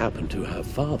avoid what happened to her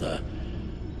father,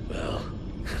 well,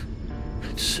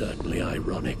 it's certainly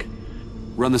ironic.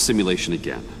 Run the simulation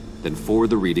again, then forward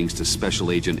the readings to Special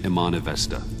Agent Iman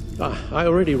Avesta. I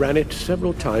already ran it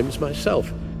several times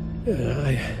myself.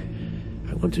 I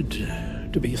wanted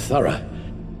to be thorough.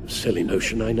 Silly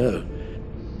notion, I know.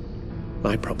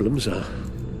 My problems are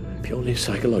purely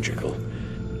psychological.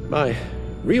 My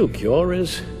real cure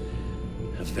is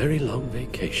a very long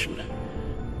vacation.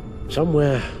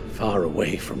 Somewhere far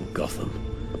away from Gotham.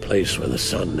 A place where the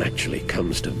sun actually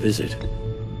comes to visit.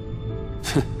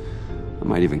 I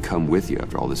might even come with you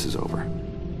after all this is over.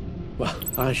 Well,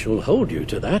 I shall hold you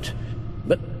to that.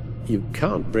 But you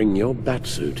can't bring your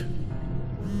batsuit.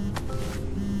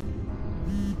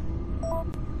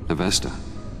 Avesta.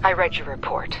 I read your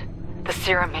report. The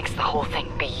serum makes the whole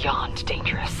thing beyond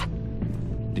dangerous.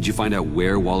 Did you find out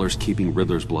where Waller's keeping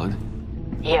Riddler's blood?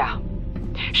 Yeah.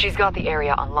 She's got the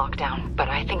area on lockdown, but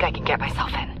I think I can get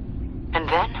myself in. And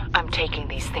then I'm taking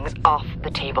these things off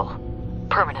the table.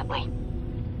 Permanently.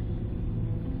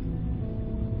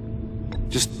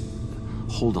 Just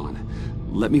hold on.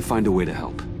 Let me find a way to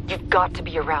help. You've got to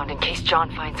be around in case John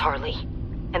finds Harley.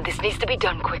 And this needs to be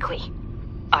done quickly.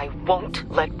 I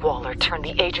won't let Waller turn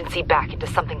the agency back into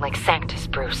something like Sanctus,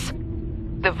 Bruce.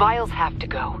 The vials have to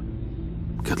go.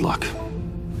 Good luck.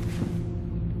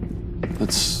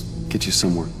 Let's get you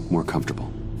somewhere more comfortable.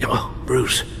 Oh,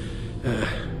 Bruce.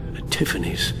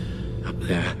 Tiffany's up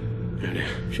there.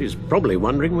 She's probably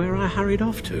wondering where I hurried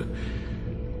off to.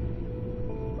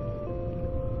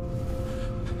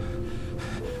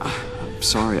 I'm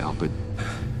sorry, Al, but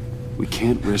we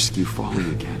can't risk you falling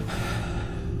again.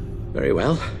 Very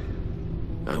well.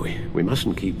 We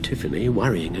mustn't keep Tiffany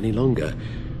worrying any longer.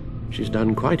 She's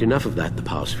done quite enough of that the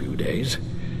past few days.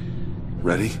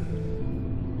 Ready?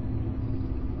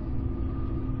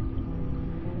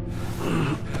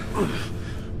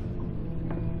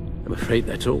 I'm afraid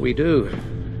that's all we do.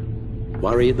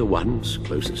 Worry the ones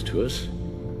closest to us.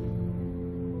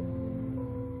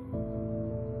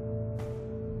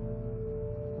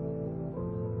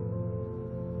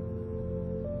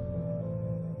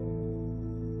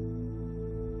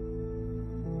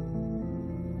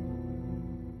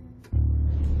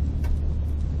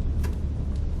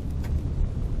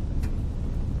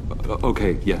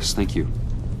 Okay, yes, thank you.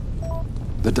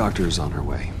 The doctor is on her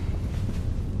way.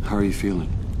 How are you feeling?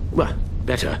 Well,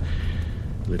 better.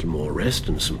 A little more rest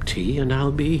and some tea, and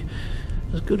I'll be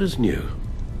as good as new.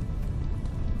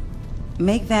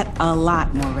 Make that a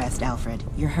lot more rest, Alfred.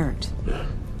 You're hurt.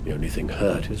 The only thing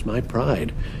hurt is my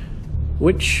pride.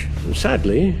 Which,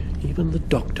 sadly, even the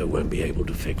doctor won't be able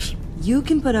to fix. You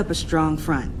can put up a strong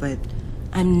front, but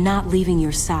I'm not leaving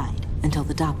your side until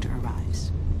the doctor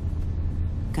arrives.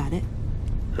 Got it?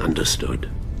 Understood.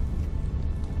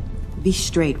 Be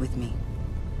straight with me.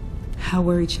 How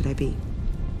worried should I be?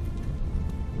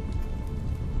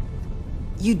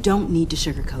 You don't need to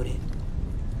sugarcoat it.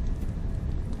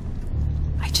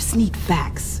 I just need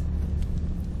facts.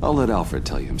 I'll let Alfred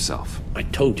tell you himself. I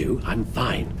told you, I'm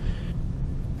fine.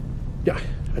 Yeah,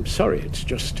 I'm sorry, it's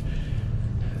just...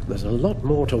 there's a lot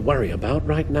more to worry about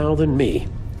right now than me.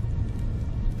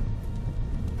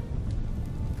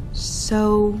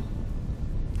 So...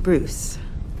 Bruce,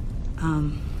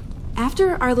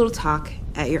 after our little talk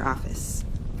at your office,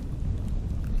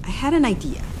 I had an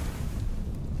idea.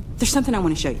 There's something I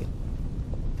want to show you.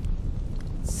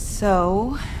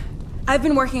 So, I've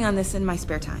been working on this in my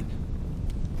spare time.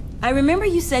 I remember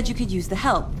you said you could use the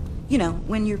help, you know,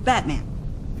 when you're Batman.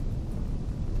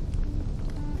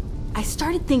 I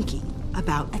started thinking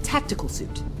about a tactical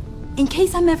suit, in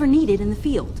case I'm ever needed in the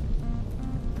field.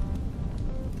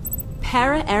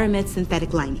 Para-aramid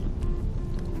synthetic lining.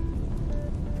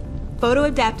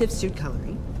 Photo-adaptive suit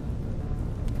coloring.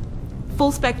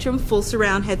 Full spectrum, full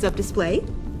surround heads-up display.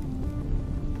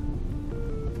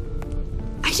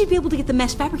 I should be able to get the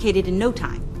mesh fabricated in no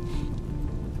time.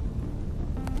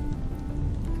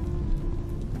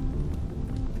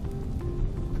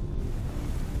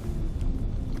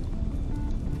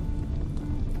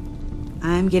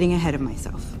 I'm getting ahead of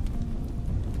myself.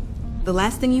 The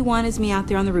last thing you want is me out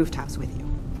there on the rooftops with you.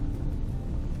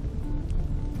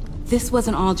 This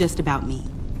wasn't all just about me.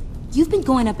 You've been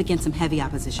going up against some heavy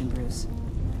opposition, Bruce.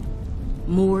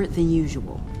 More than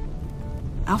usual.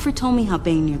 Alfred told me how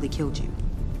Bane nearly killed you.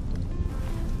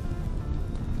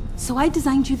 So I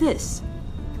designed you this.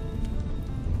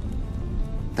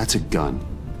 That's a gun.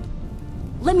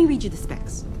 Let me read you the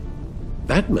specs.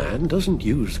 Batman doesn't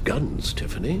use guns,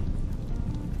 Tiffany.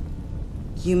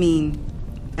 You mean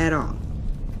at all?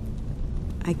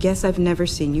 I guess I've never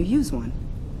seen you use one.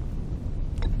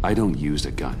 I don't use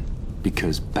a gun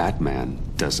because Batman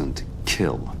doesn't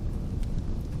kill.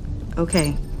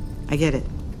 Okay, I get it.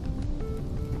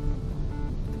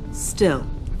 Still,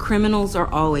 criminals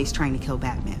are always trying to kill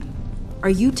Batman. Are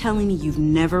you telling me you've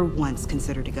never once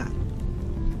considered a gun?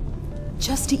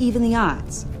 Just to even the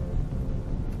odds?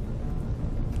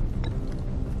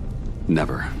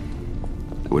 Never.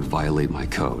 It would violate my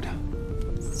code.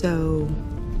 So,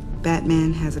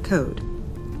 Batman has a code?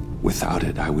 Without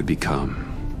it, I would become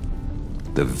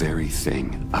the very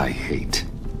thing I hate.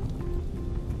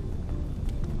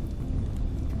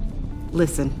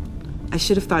 Listen, I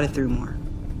should have thought it through more.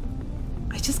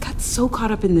 I just got so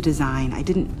caught up in the design,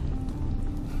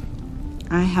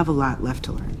 I have a lot left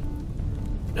to learn.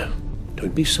 No,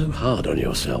 don't be so hard on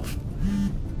yourself.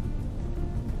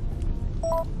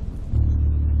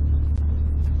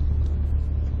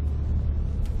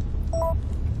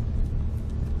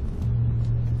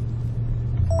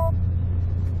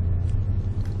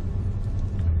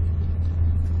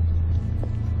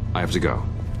 I have to go.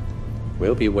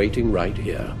 We'll be waiting right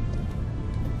here.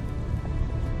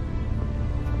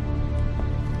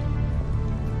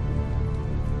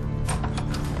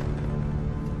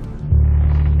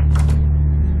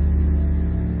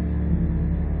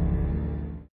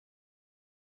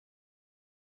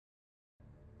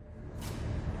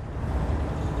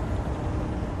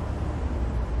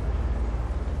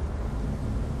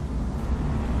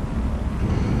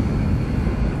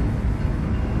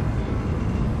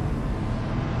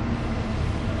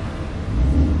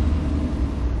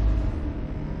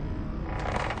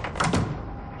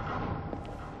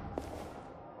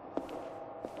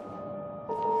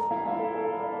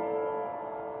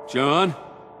 John?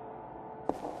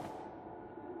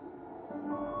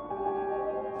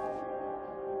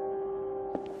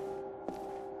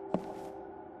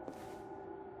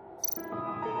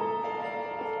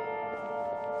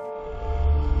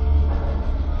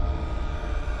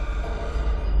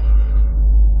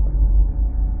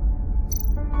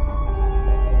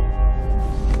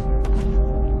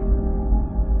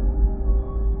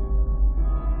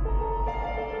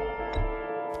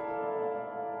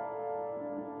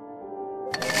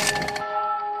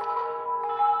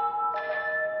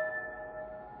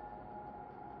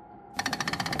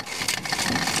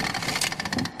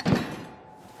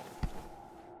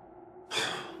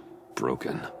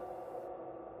 Broken.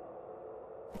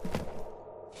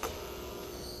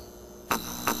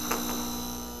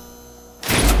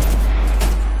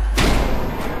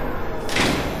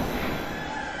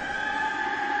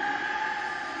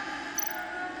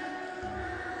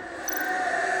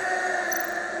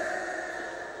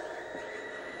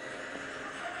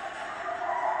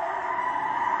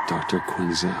 Dr.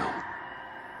 Quinzel.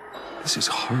 This is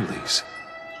Harley's.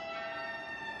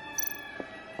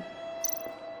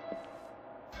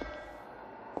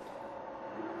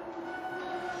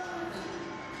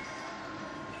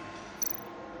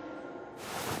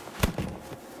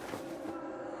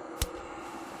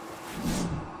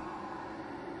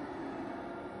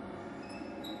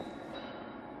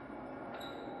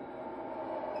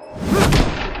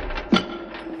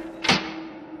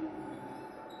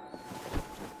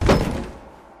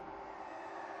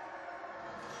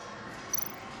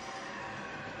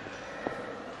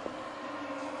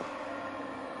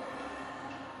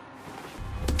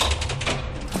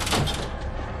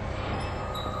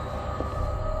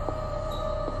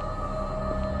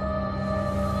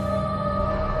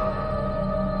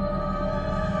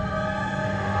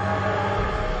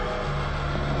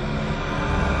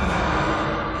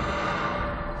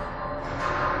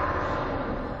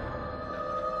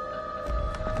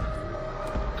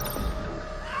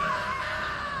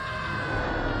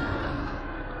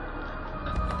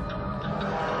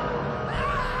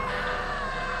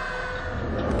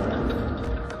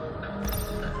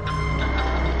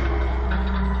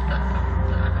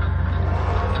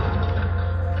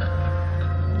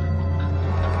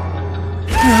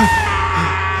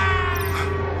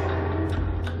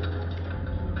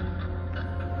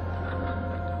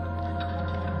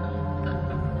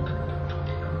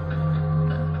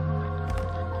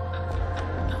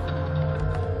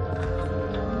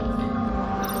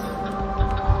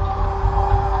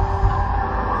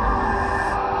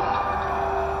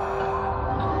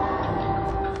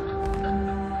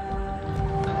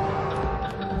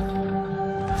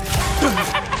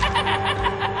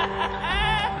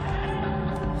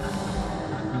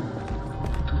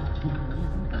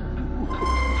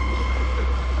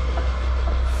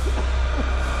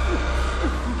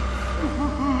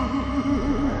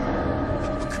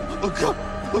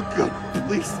 Look good,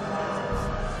 please.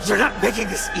 You're not making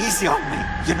this easy on me,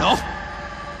 you know?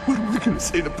 What am I gonna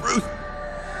say to Bruce?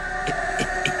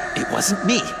 It wasn't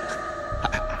me.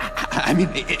 I mean,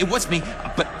 it was me,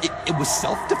 but it was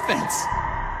self-defense.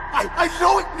 I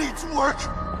know it needs work!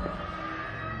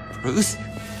 Bruce?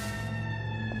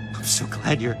 I'm so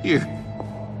glad you're here.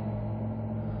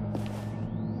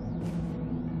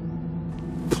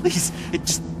 Please,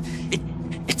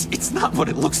 it's not what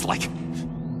it looks like.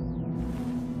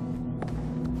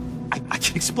 I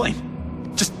can explain.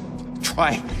 Just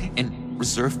try and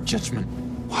reserve judgment.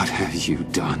 What have you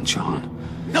done, John?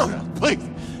 No, please.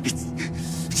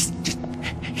 Just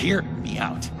hear me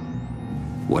out.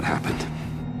 What happened?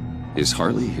 Is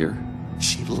Harley here?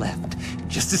 She left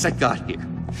just as I got here.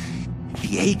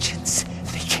 The agents,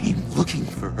 they came looking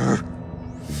for her.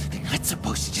 They're not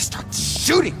supposed to just start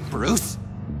shooting, Bruce.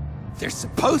 They're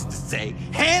supposed to say,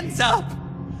 hands up!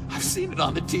 I've seen it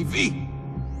on the TV.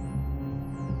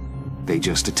 They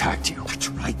just attacked you. I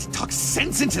tried to talk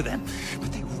sense into them,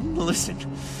 but they wouldn't listen.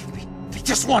 They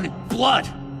just wanted blood.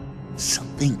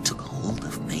 Something took hold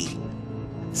of me.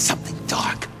 Something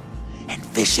dark and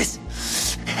vicious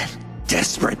and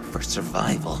desperate for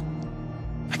survival.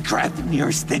 I grabbed the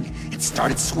nearest thing and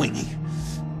started swinging.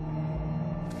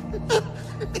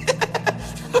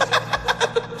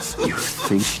 You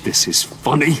think this is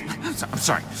funny? I'm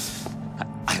sorry.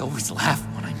 I always laugh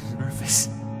when I'm nervous.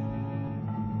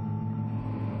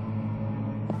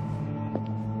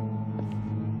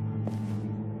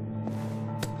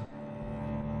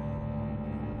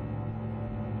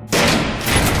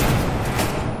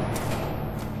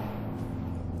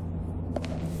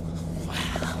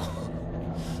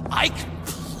 I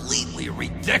completely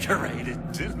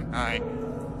redecorated, didn't I?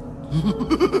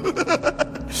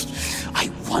 I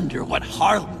wonder what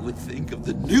Harley would think of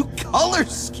the new color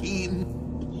scheme.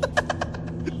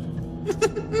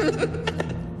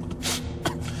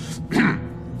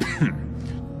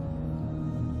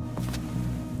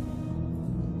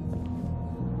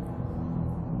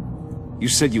 You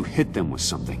said you hit them with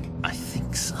something. I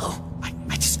think so.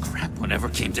 I just grabbed whatever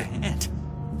came to hand.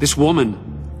 This woman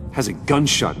has a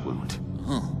gunshot wound.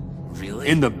 Oh, really?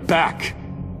 In the back.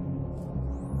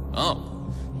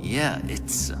 Oh, yeah,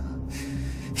 it's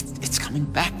coming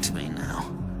back to me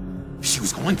now. She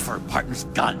was going for her partner's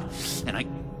gun, and I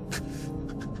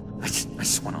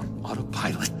just went on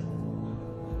autopilot.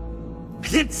 I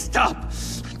didn't stop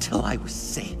until I was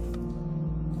safe.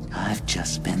 I've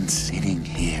just been sitting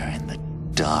here in the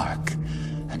dark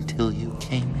until you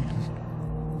came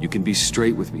in. You can be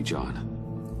straight with me, John.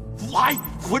 Why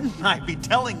wouldn't I be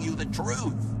telling you the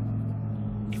truth?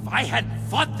 If I hadn't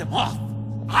fought them off,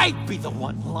 I'd be the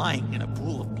one lying in a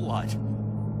pool of blood.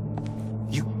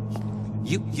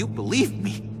 You believe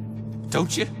me,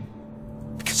 don't you?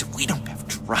 Because if we don't have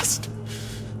trust,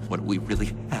 what do we really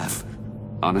have?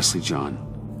 Honestly, John,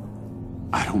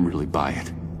 I don't really buy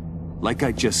it. Like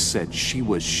I just said, she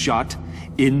was shot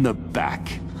in the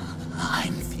back.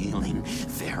 I'm feeling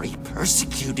very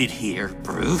persecuted here,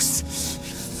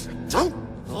 Bruce.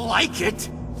 Don't like it.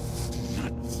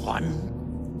 Not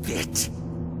one bit.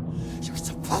 You're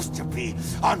supposed to be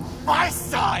on my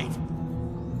side.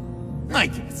 I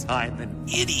guess I'm an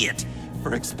idiot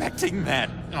for expecting that,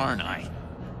 aren't I?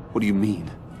 What do you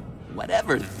mean?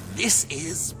 Whatever this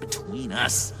is between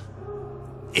us,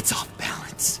 it's off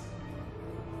balance.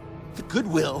 The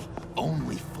goodwill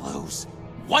only flows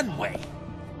one way,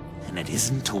 and it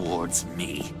isn't towards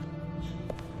me.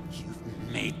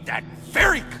 You've made that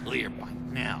very clear by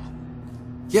now.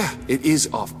 Yeah, it is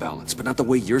off balance, but not the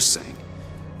way you're saying.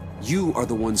 You are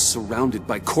the one surrounded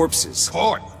by corpses. Of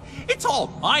course. It's all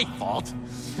my fault.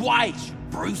 Why should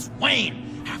Bruce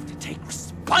Wayne have to take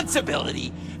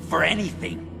responsibility for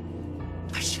anything?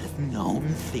 I should have known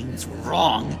things were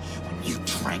wrong when you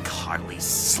drank Harley's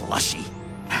slushy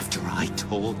after I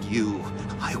told you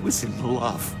I was in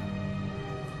love.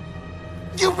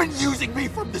 You've been using me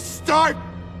from the start.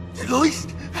 At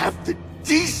least have the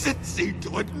decency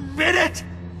to admit it.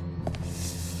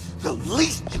 The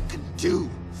least you can do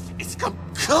is come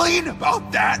clean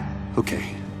about that.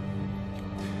 Okay.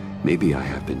 Maybe I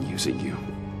have been using you.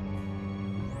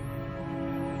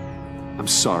 I'm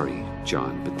sorry,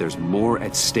 John, but there's more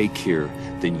at stake here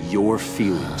than your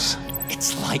feelings.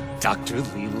 It's like Dr.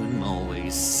 Leland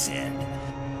always said.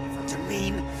 Never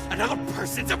demean another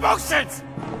person's emotions!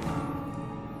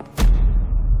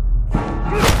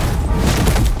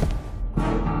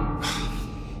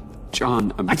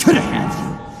 John, I could have had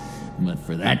you, but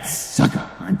for that sucker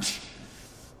punch.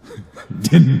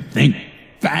 Didn't think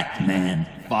Batman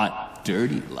fought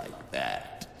dirty like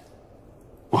that.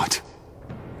 What?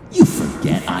 You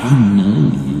forget I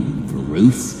know you,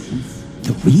 Bruce.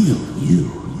 The real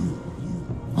you.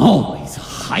 Always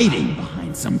hiding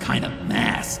behind some kind of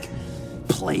mask.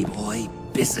 Playboy,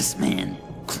 businessman,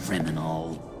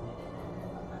 criminal,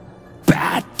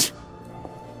 bat.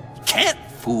 Can't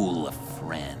fool a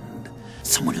friend.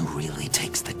 Someone who really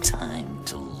takes the time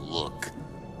to look.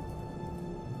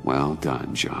 Well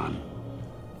done, John.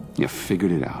 You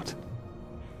figured it out.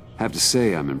 Have to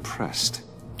say, I'm impressed.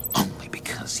 Only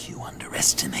because you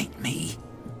underestimate me.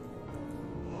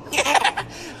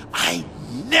 I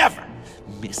never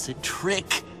miss a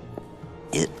trick.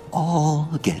 It all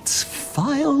gets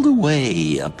filed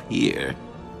away up here.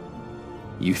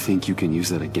 You think you can use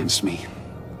that against me?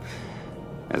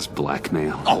 As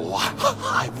blackmail? Oh,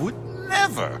 I would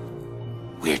never.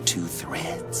 We're two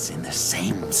threads in the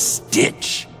same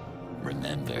stitch.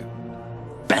 Remember?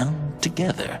 Bound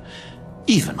together,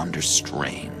 even under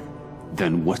strain.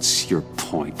 Then what's your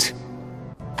point?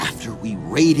 After we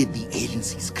raided the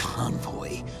agency's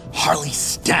convoy, Harley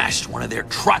stashed one of their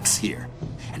trucks here.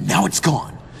 And now it's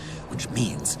gone, which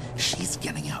means she's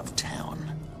getting out of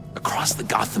town, across the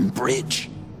Gotham Bridge.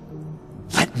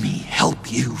 Let me help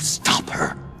you stop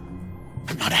her.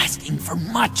 I'm not asking for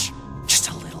much, just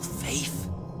a little faith.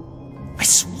 I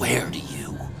swear to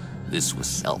you, this was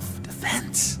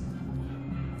self-defense.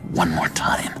 One more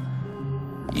time.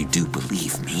 You do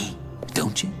believe me,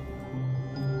 don't you?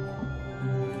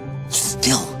 You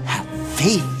still have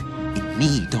faith in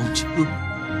me, don't you?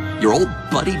 Your old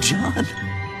buddy, John?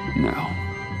 No.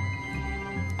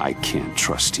 I can't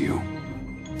trust you.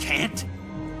 Can't?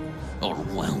 Or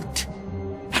won't?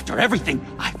 After everything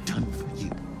I've done for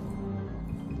you.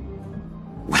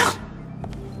 Well,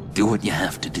 do what you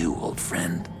have to do, old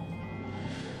friend.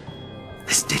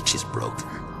 This ditch is broken.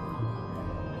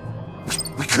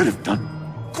 We could have done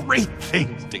great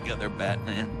things together,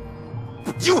 Batman.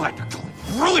 But you had to go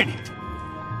and ruin it.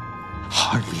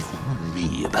 Harley warned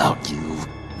me about you.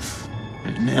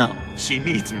 And now she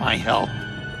needs my help.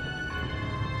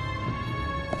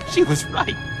 She was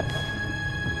right.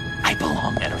 I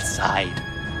belong at her side.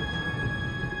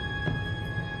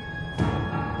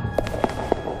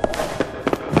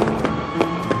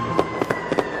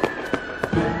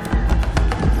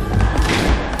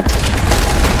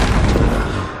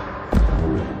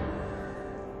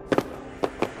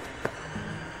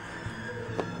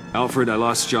 Alfred, I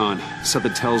lost John.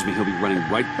 Something tells me he'll be running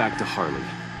right back to Harley.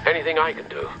 Anything I can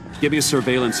do? Give me a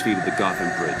surveillance feed of the Gotham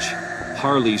Bridge.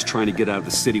 Harley's trying to get out of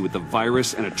the city with the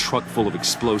virus and a truck full of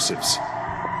explosives.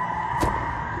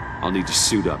 I'll need to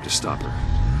suit up to stop her.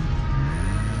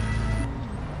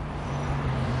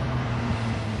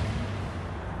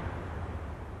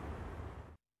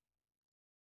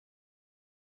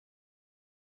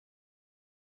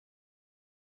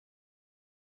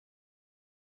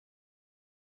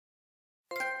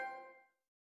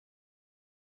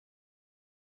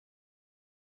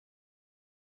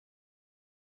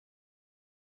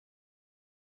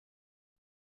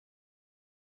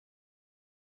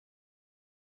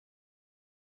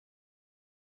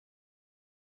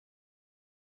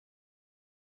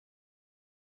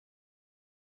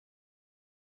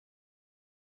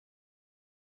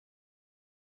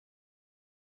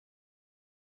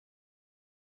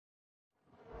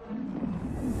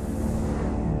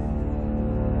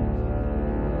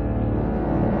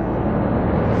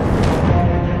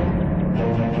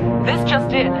 This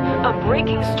just in, a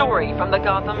breaking story from the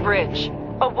Gotham Bridge.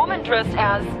 A woman dressed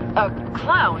as a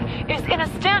clown is in a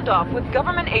standoff with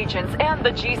government agents and the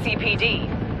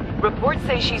GCPD. Reports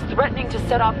say she's threatening to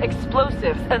set off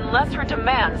explosives unless her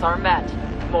demands are met.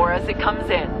 More as it comes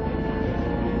in.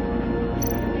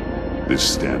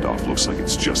 This standoff looks like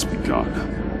it's just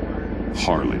begun.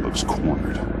 Harley looks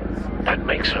cornered. That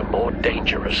makes her more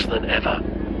dangerous than ever.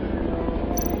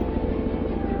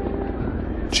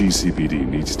 GCPD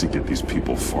needs to get these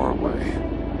people far away.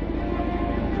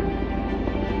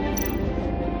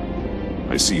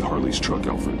 I see Harley's truck,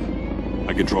 Alfred.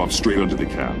 I can drop straight onto the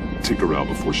cab, take her out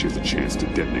before she has a chance to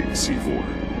detonate the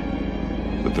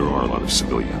C4. But there are a lot of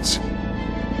civilians.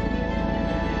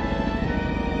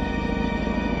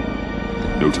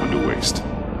 No time to waste.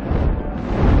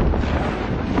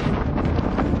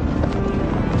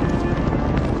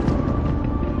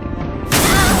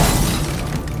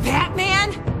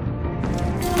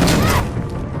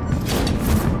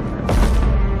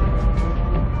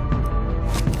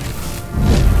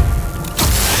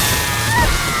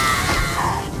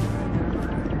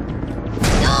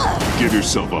 Give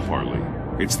yourself up, Harley.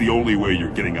 It's the only way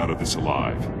you're getting out of this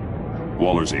alive.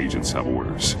 Waller's agents have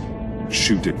orders.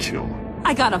 Shoot to kill.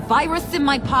 I got a virus in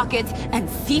my pocket and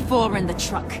C4 in the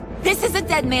truck. This is a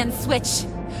dead man's switch.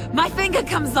 My finger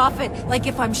comes off it like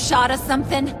if I'm shot or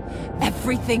something.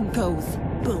 Everything goes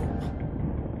boom.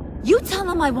 You tell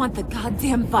him I want the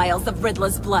goddamn vials of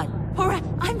Riddler's blood, or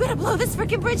I'm gonna blow this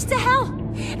frickin' bridge to hell!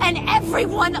 And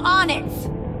everyone on it!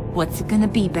 What's it gonna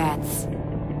be, Bats?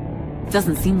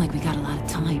 Doesn't seem like we got a lot of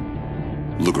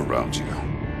time. Look around you.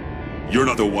 You're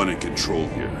not the one in control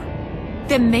here.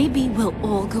 Then maybe we'll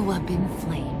all go up in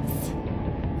flames.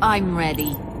 I'm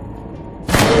ready.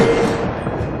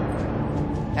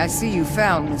 I see you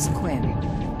found Miss Quinn.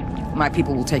 My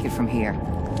people will take it from here.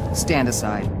 Stand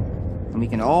aside, and we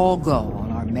can all go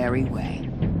on our merry way.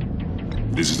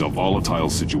 This is a volatile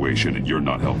situation, and you're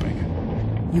not helping.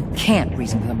 You can't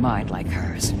reason with a mind like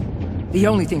hers. The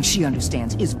only thing she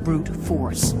understands is brute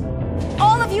force.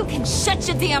 All of you can shut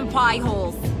your damn pie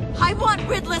holes! I want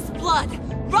Riddler's blood!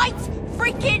 Right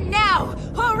freaking now!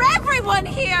 Or everyone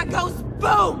here goes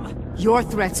boom! Your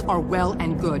threats are well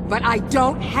and good, but I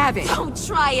don't have it! Don't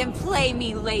try and play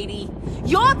me, lady!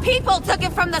 Your people took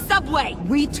it from the subway!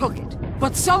 We took it,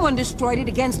 but someone destroyed it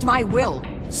against my will.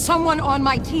 Someone on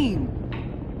my team.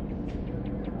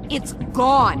 It's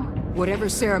gone! Whatever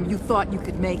serum you thought you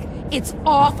could make, it's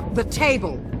off the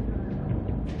table!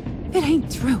 It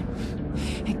ain't true.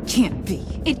 It can't be.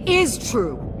 It is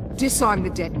true! Disarm the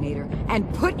detonator,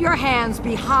 and put your hands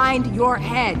behind your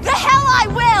head! The hell I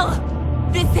will!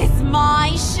 This is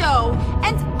my show,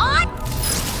 and I'm...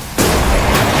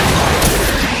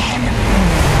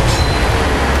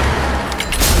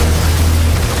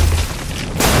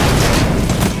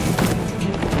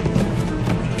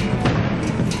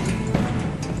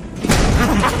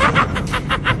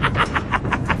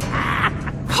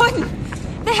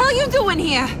 What the hell you doing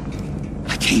here?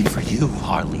 I came for you,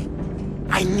 Harley.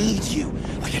 I need you,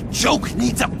 like a joke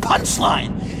needs a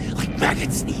punchline, like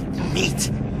maggots need meat.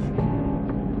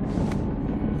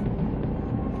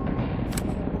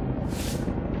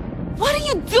 What are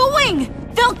you doing?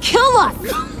 They'll kill us!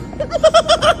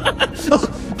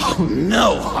 Oh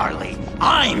no, Harley.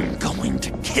 I'm going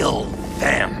to kill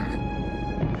them.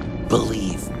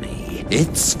 Believe me,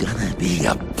 it's gonna be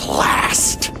a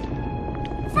blast.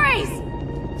 Freeze!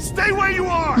 Stay where you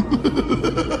are!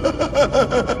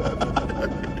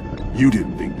 You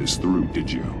didn't think this through,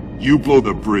 did you? You blow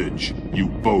the bridge, you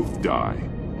both die.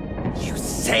 You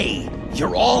say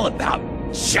you're all about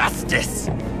justice.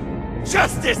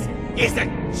 Justice is a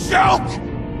joke!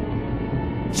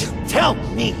 You tell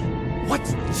me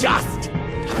what's just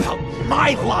about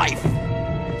my life.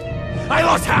 I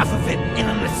lost half of it in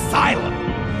an asylum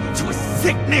to a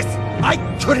sickness I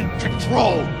couldn't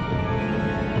control.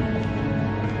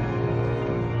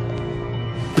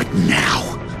 But now,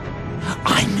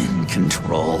 I'm in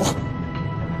control.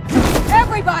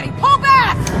 Everybody, pull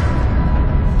back!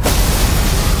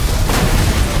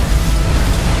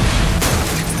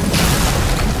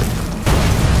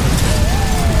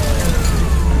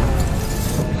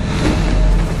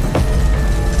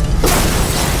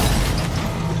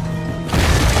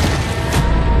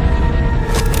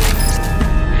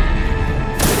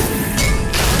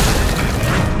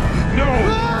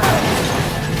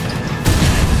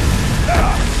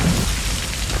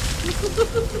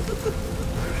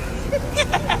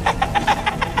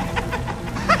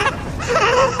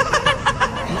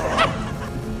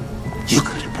 You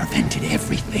could have prevented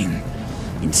everything.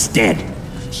 Instead,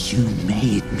 you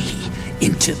made me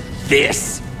into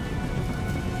this.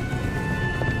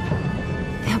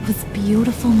 That was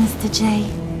beautiful, Mr. J.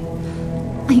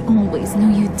 I always knew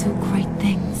you'd do great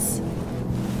things.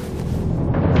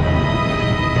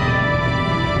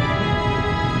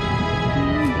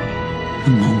 A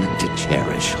moment to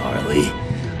cherish, Harley.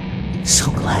 So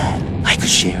glad I could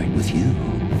share it with you.